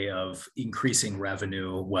industry's way of increasing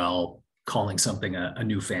revenue while calling something a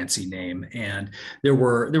new fancy name. And there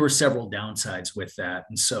were several downsides with that,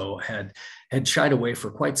 and so had shied away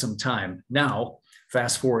for quite some time. Now,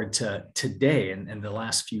 fast forward to today, and the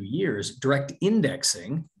last few years, direct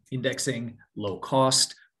indexing low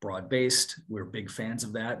cost, broad-based. We're big fans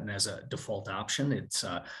of that, and as a default option, it's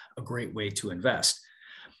a great way to invest.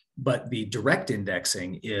 But the direct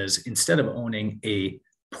indexing is, instead of owning a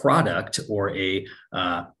product or an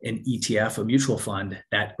ETF, a mutual fund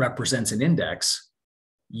that represents an index,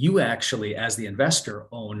 you actually, as the investor,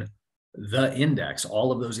 own the index,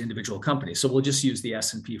 all of those individual companies. So we'll just use the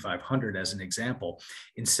S&P 500 as an example.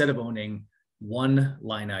 Instead of owning one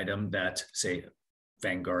line item that, say,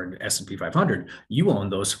 Vanguard S&P 500, you own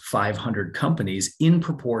those 500 companies in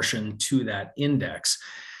proportion to that index.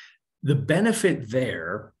 The benefit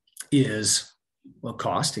there is, well,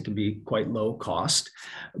 cost. It can be quite low cost,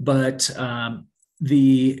 but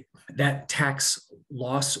that tax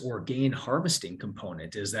loss or gain harvesting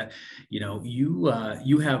component is that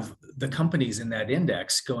you have the companies in that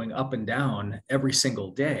index going up and down every single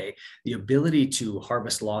day. The ability to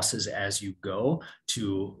harvest losses as you go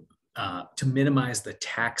to minimize the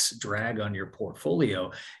tax drag on your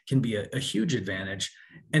portfolio can be a huge advantage.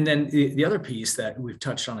 And then the other piece that we've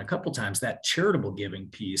touched on a couple times, that charitable giving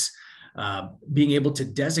piece. Being able to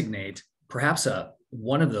designate perhaps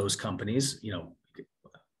one of those companies,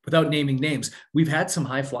 without naming names, we've had some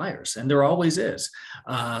high flyers, and there always is.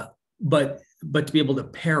 But to be able to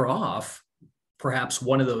pair off perhaps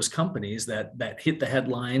one of those companies that hit the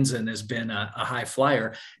headlines and has been a high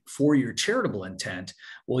flyer for your charitable intent,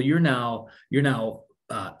 well, you're now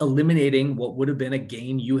eliminating what would have been a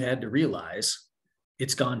gain you had to realize.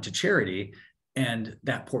 It's gone to charity, and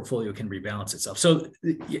that portfolio can rebalance itself. So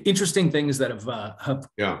interesting things that have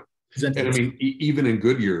presented. And I mean, even in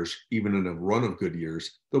good years, even in a run of good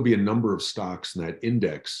years, there'll be a number of stocks in that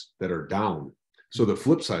index that are down. So the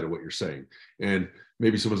flip side of what you're saying, and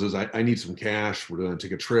maybe someone says, I need some cash, we're going to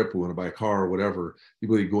take a trip, we want to buy a car or whatever.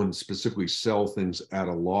 People go and specifically sell things at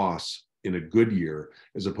a loss in a good year,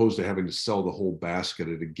 as opposed to having to sell the whole basket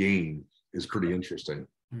at a gain, is pretty interesting.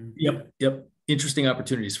 Yep. Interesting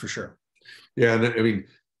opportunities for sure. Yeah, and I mean,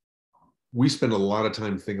 we spend a lot of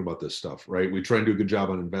time thinking about this stuff, right? We try and do a good job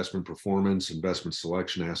on investment performance, investment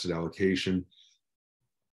selection, asset allocation.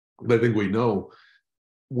 But I think we know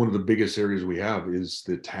one of the biggest areas we have is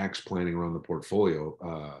the tax planning around the portfolio.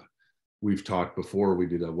 We've talked before, we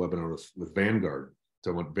did a webinar with Vanguard,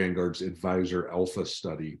 talking about Vanguard's Advisor Alpha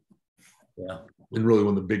study. Yeah. And really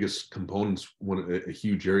one of the biggest components, a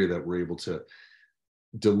huge area that we're able to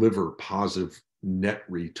deliver positive net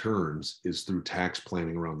returns is through tax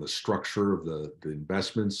planning around the structure of the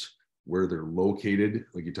investments, where they're located,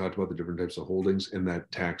 like you talked about, the different types of holdings, and that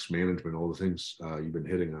tax management, all the things you've been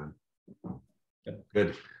hitting on.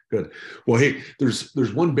 Good. Well, hey, there's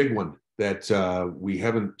one big one that we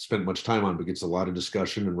haven't spent much time on, but gets a lot of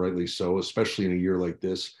discussion, and rightly so, especially in a year like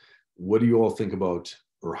this. What do you all think about,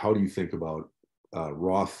 or how do you think about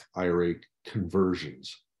Roth IRA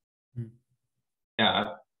conversions?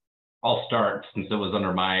 Yeah, I'll start, since it was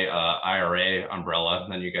under my IRA umbrella.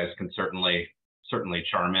 Then you guys can certainly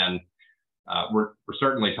chime in. We're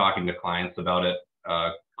certainly talking to clients about it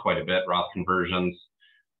quite a bit. Roth conversions.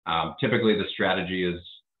 Typically, the strategy is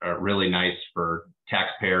really nice for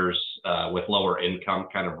taxpayers with lower income,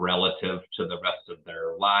 kind of relative to the rest of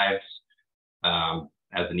their lives.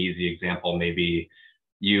 As an easy example, maybe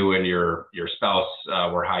you and your spouse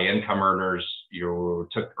were high income earners. You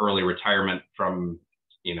took early retirement from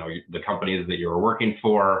the companies that you were working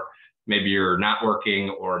for. Maybe you're not working,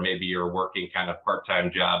 or maybe you're working kind of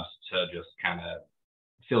part-time jobs to just kind of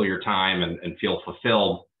fill your time and feel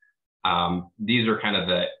fulfilled. These are kind of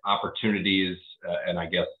the opportunities, and I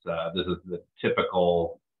guess this is the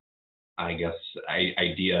typical,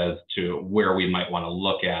 idea as to where we might want to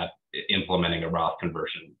look at implementing a Roth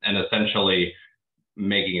conversion. And essentially,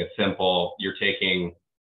 making it simple, you're taking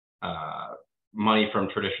money from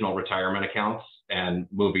traditional retirement accounts and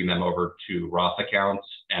moving them over to Roth accounts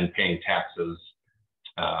and paying taxes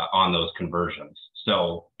on those conversions.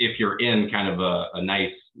 So if you're in kind of a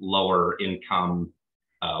nice lower income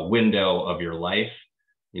window of your life,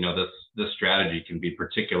 this strategy can be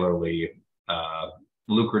particularly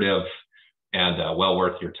lucrative and well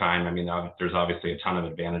worth your time. I mean, there's obviously a ton of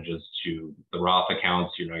advantages to the Roth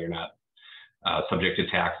accounts. You're not subject to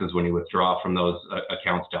taxes when you withdraw from those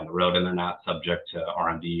accounts down the road, and they're not subject to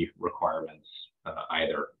RMD requirements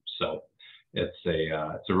either. So it's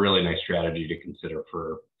a really nice strategy to consider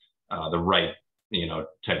for the right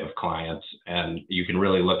type of client. And you can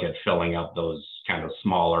really look at filling up those kind of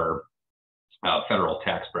smaller federal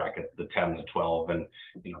tax brackets, the 10, the 12, and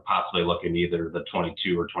possibly looking either the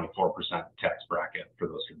 22 or 24% tax bracket for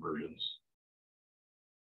those conversions.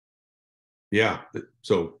 Yeah.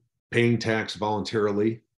 So paying tax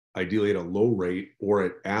voluntarily, ideally at a low rate or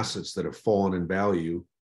at assets that have fallen in value.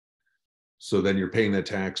 So then you're paying that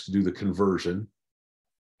tax to do the conversion,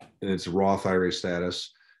 and it's a Roth IRA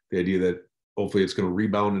status. The idea that hopefully it's going to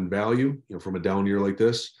rebound in value, from a down year like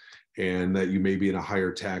this, and that you may be in a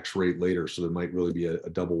higher tax rate later. So there might really be a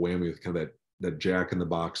double whammy with kind of that jack in the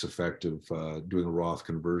box effect of doing a Roth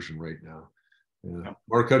conversion right now. Yeah.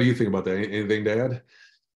 Mark, how do you think about that? Anything to add?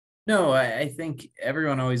 No, I think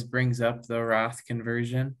everyone always brings up the Roth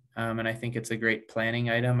conversion, and I think it's a great planning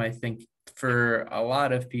item. I think for a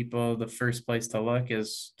lot of people, the first place to look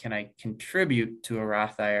is, can I contribute to a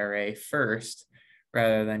Roth IRA first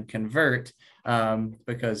rather than convert?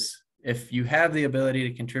 Because if you have the ability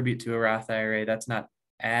to contribute to a Roth IRA, that's not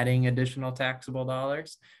adding additional taxable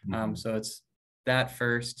dollars. So it's that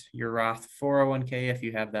first, your Roth 401k if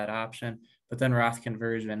you have that option, but then Roth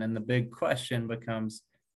conversion. And the big question becomes,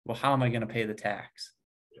 well, how am I going to pay the tax?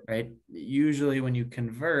 Right? Usually when you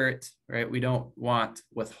convert, right, we don't want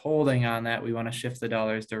withholding on that. We want to shift the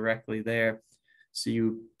dollars directly there. So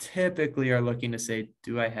you typically are looking to say,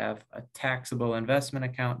 do I have a taxable investment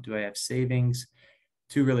account? Do I have savings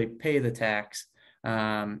to really pay the tax? We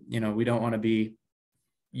don't want to be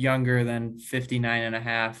younger than 59 and a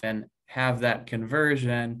half and have that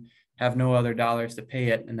conversion, have no other dollars to pay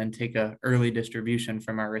it, and then take a early distribution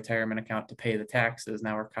from our retirement account to pay the taxes.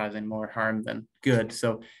 Now we're causing more harm than good.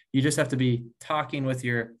 So you just have to be talking with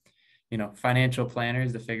your, financial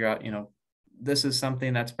planners to figure out, this is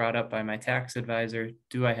something that's brought up by my tax advisor.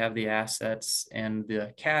 Do I have the assets and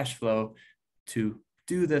the cash flow to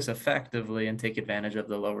do this effectively and take advantage of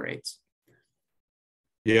the low rates?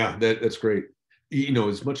 Yeah, that's great.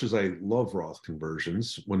 As much as I love Roth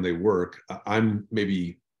conversions when they work, I'm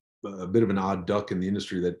maybe a bit of an odd duck in the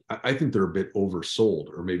industry that I think they're a bit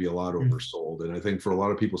oversold, or maybe a lot oversold. And I think for a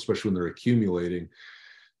lot of people, especially when they're accumulating,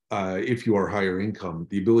 if you are higher income,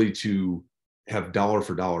 the ability to have dollar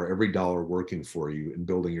for dollar, every dollar working for you and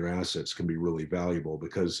building your assets can be really valuable,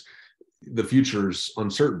 because the future's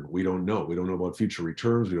uncertain. We don't know. We don't know about future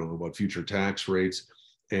returns. We don't know about future tax rates.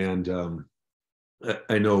 And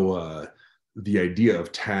I know the idea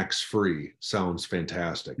of tax-free sounds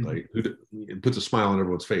fantastic. Like, it puts a smile on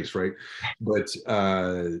everyone's face, right? But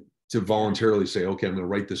to voluntarily say, okay, I'm going to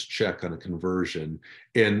write this check on a conversion,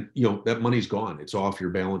 and that money's gone. It's off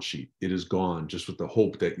your balance sheet. It is gone, just with the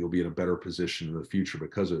hope that you'll be in a better position in the future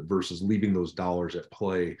because of it, versus leaving those dollars at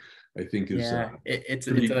play, I think is it's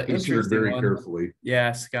an interesting very one. Carefully.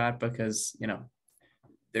 Yeah, Scott, because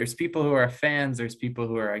there's people who are fans, there's people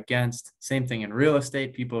who are against. Same thing in real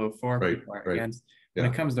estate, people who are for, people are against. When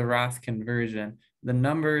it comes to Roth conversion, the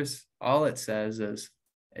numbers, all it says is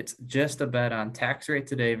it's just a bet on tax rate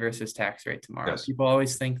today versus tax rate tomorrow. Yes. People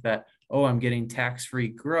always think that, oh, I'm getting tax-free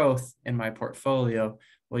growth in my portfolio.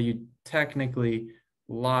 Well, you technically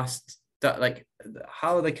lost, like,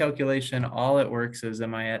 how the calculation, all it works is,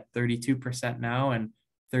 am I at 32% now and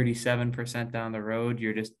 37% down the road?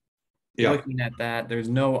 You're just looking at that. There's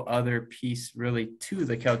no other piece really to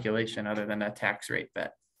the calculation other than a tax rate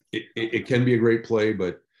bet. It can be a great play,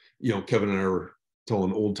 but Kevin and I were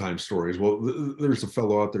telling old time stories. Well, there's a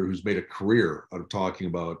fellow out there who's made a career out of talking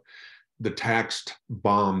about the taxed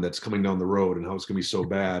bomb that's coming down the road and how it's going to be so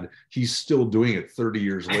bad. He's still doing it 30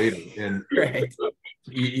 years later. And,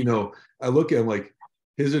 I look at him like,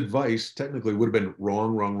 his advice technically would have been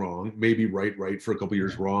wrong, maybe right for a couple of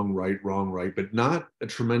years, wrong, right, but not a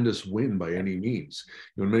tremendous win by any means.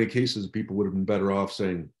 In many cases, people would have been better off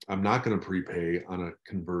saying, I'm not going to prepay on a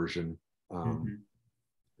conversion.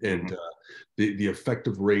 And the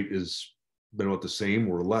effective rate has been about the same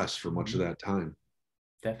or less for much of that time.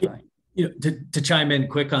 Definitely. To chime in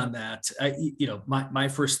quick on that, my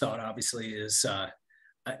first thought obviously is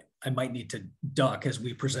I might need to duck as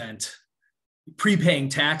we present prepaying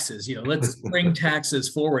taxes. Let's bring taxes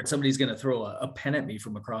forward. Somebody's going to throw a pen at me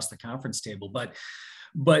from across the conference table,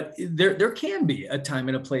 but there can be a time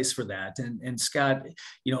and a place for that. And Scott,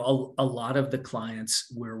 a lot of the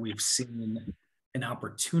clients where we've seen an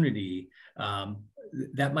opportunity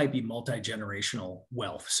that might be multi-generational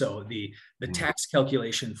wealth. So the tax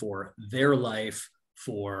calculation for their life,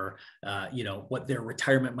 for what their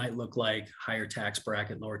retirement might look like, higher tax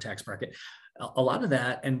bracket, lower tax bracket, a lot of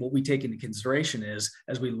that, and what we take into consideration is,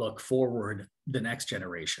 as we look forward the next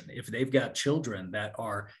generation, if they've got children that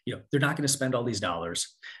are, they're not going to spend all these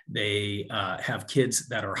dollars, they have kids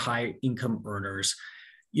that are high income earners,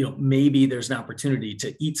 maybe there's an opportunity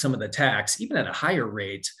to eat some of the tax, even at a higher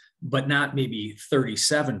rate, but not maybe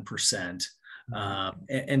 37%.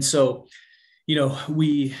 And so,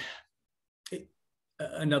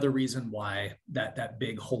 another reason why that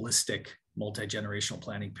big holistic multi-generational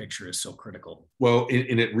planning picture is so critical. Well,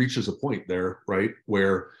 and it reaches a point there, right,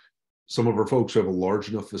 where some of our folks have a large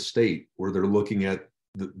enough estate where they're looking at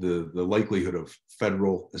the likelihood of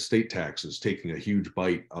federal estate taxes taking a huge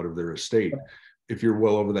bite out of their estate. If you're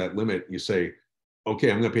well over that limit, you say,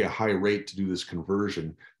 okay, I'm going to pay a high rate to do this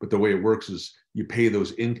conversion. But the way it works is you pay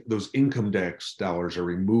those income tax dollars are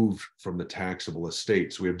removed from the taxable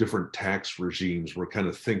estate. So we have different tax regimes. We're kind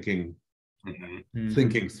of thinking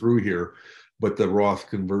through here, but the Roth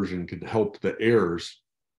conversion can help the heirs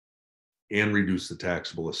and reduce the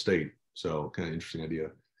taxable estate. So kind of interesting idea.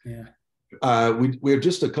 Yeah. We have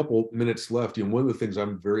just a couple minutes left. One of the things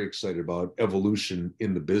I'm very excited about, evolution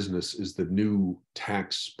in the business, is the new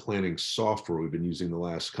tax planning software we've been using the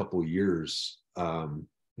last couple of years.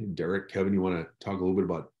 Derek, Kevin, you want to talk a little bit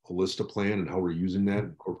about Holistaplan and how we're using that,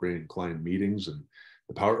 incorporating client meetings and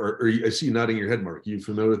the power? Or I see you nodding your head, Mark. Are you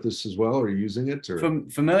familiar with this as well? Are you using it? Or?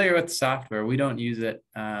 Familiar with the software. We don't use it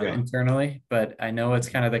internally, but I know it's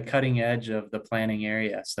kind of the cutting edge of the planning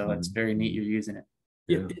area. So it's very neat you're using it.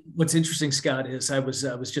 Yeah. What's interesting, Scott, is I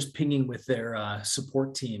was just pinging with their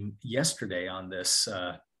support team yesterday on this,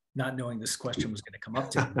 not knowing this question was going to come up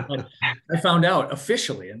to me. But I found out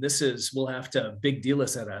officially, and we'll have to big deal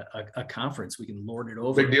this at a conference. We can lord it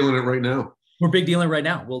over. Big dealing it right now. We're big dealing right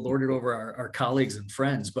now. We'll lord it over our colleagues and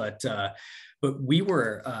friends. But we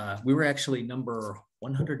were actually number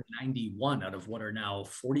 191 out of what are now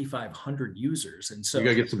 4,500 users. And so you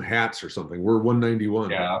gotta get some hats or something. We're 191.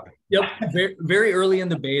 Yeah. Yep. Very, very early in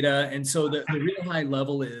the beta. And so the real high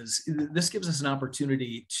level is this gives us an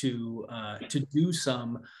opportunity to do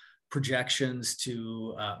some projections,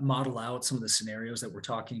 to model out some of the scenarios that we're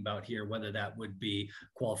talking about here, whether that would be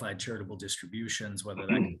qualified charitable distributions, whether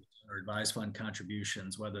that could be or advised fund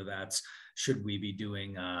contributions, whether that's should we be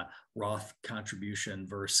doing a Roth contribution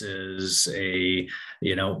versus a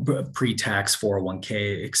pre-tax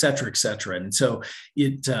 401k, et cetera, et cetera. And so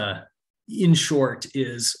it in short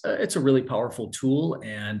is it's a really powerful tool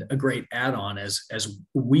and a great add-on as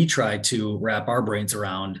we try to wrap our brains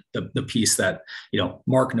around the piece that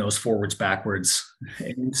Mark knows forwards, backwards,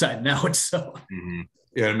 inside and out. So.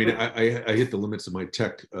 Yeah, I mean, I hit the limits of my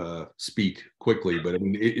tech speak quickly, but I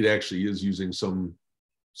mean, it actually is using some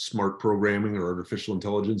smart programming or artificial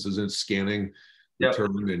intelligence, isn't it? Scanning,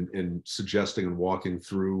 returning, and suggesting and walking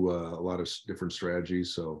through a lot of different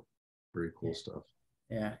strategies. So very cool stuff.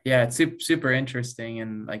 Yeah, it's super interesting,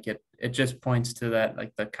 and like it just points to that,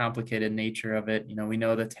 like the complicated nature of it. We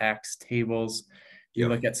know the tax tables. You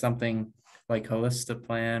look at something like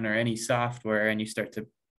Holistaplan or any software, and you start to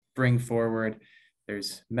bring forward.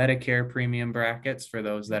 There's Medicare premium brackets for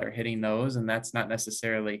those that are hitting those, and that's not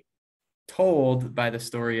necessarily told by the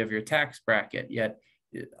story of your tax bracket, yet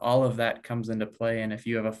all of that comes into play. And if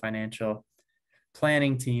you have a financial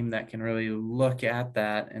planning team that can really look at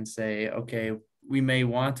that and say, okay, we may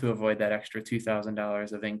want to avoid that extra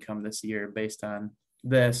 $2,000 of income this year based on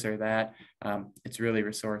this or that, it's really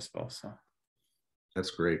resourceful. So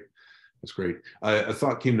that's great. That's great. A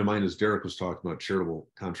thought came to mind as Derek was talking about charitable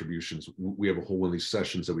contributions. We have a whole one of these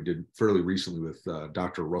sessions that we did fairly recently with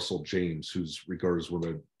Dr. Russell James, who's regarded as one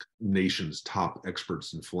of the nation's top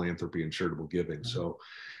experts in philanthropy and charitable giving. So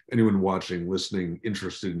anyone watching, listening,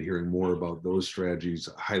 interested in hearing more about those strategies,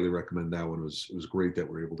 I highly recommend that one. It was great that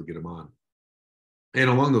we're able to get him on.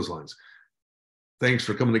 And along those lines, thanks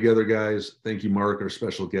for coming together, guys. Thank you, Mark, our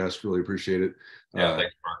special guest. Really appreciate it. Yeah,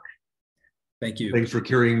 thanks, Mark. Thank you. Thanks for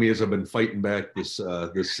carrying me as I've been fighting back this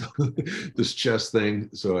this chest thing.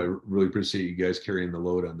 So I really appreciate you guys carrying the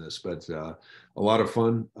load on this. But a lot of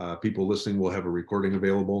fun. People listening will have a recording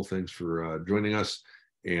available. Thanks for joining us.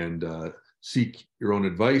 And seek your own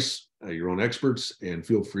advice, your own experts, and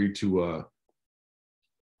feel free to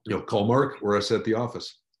call Mark or us at the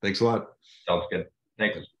office. Thanks a lot. Sounds good.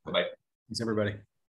 Thanks. Bye-bye. Thanks, everybody.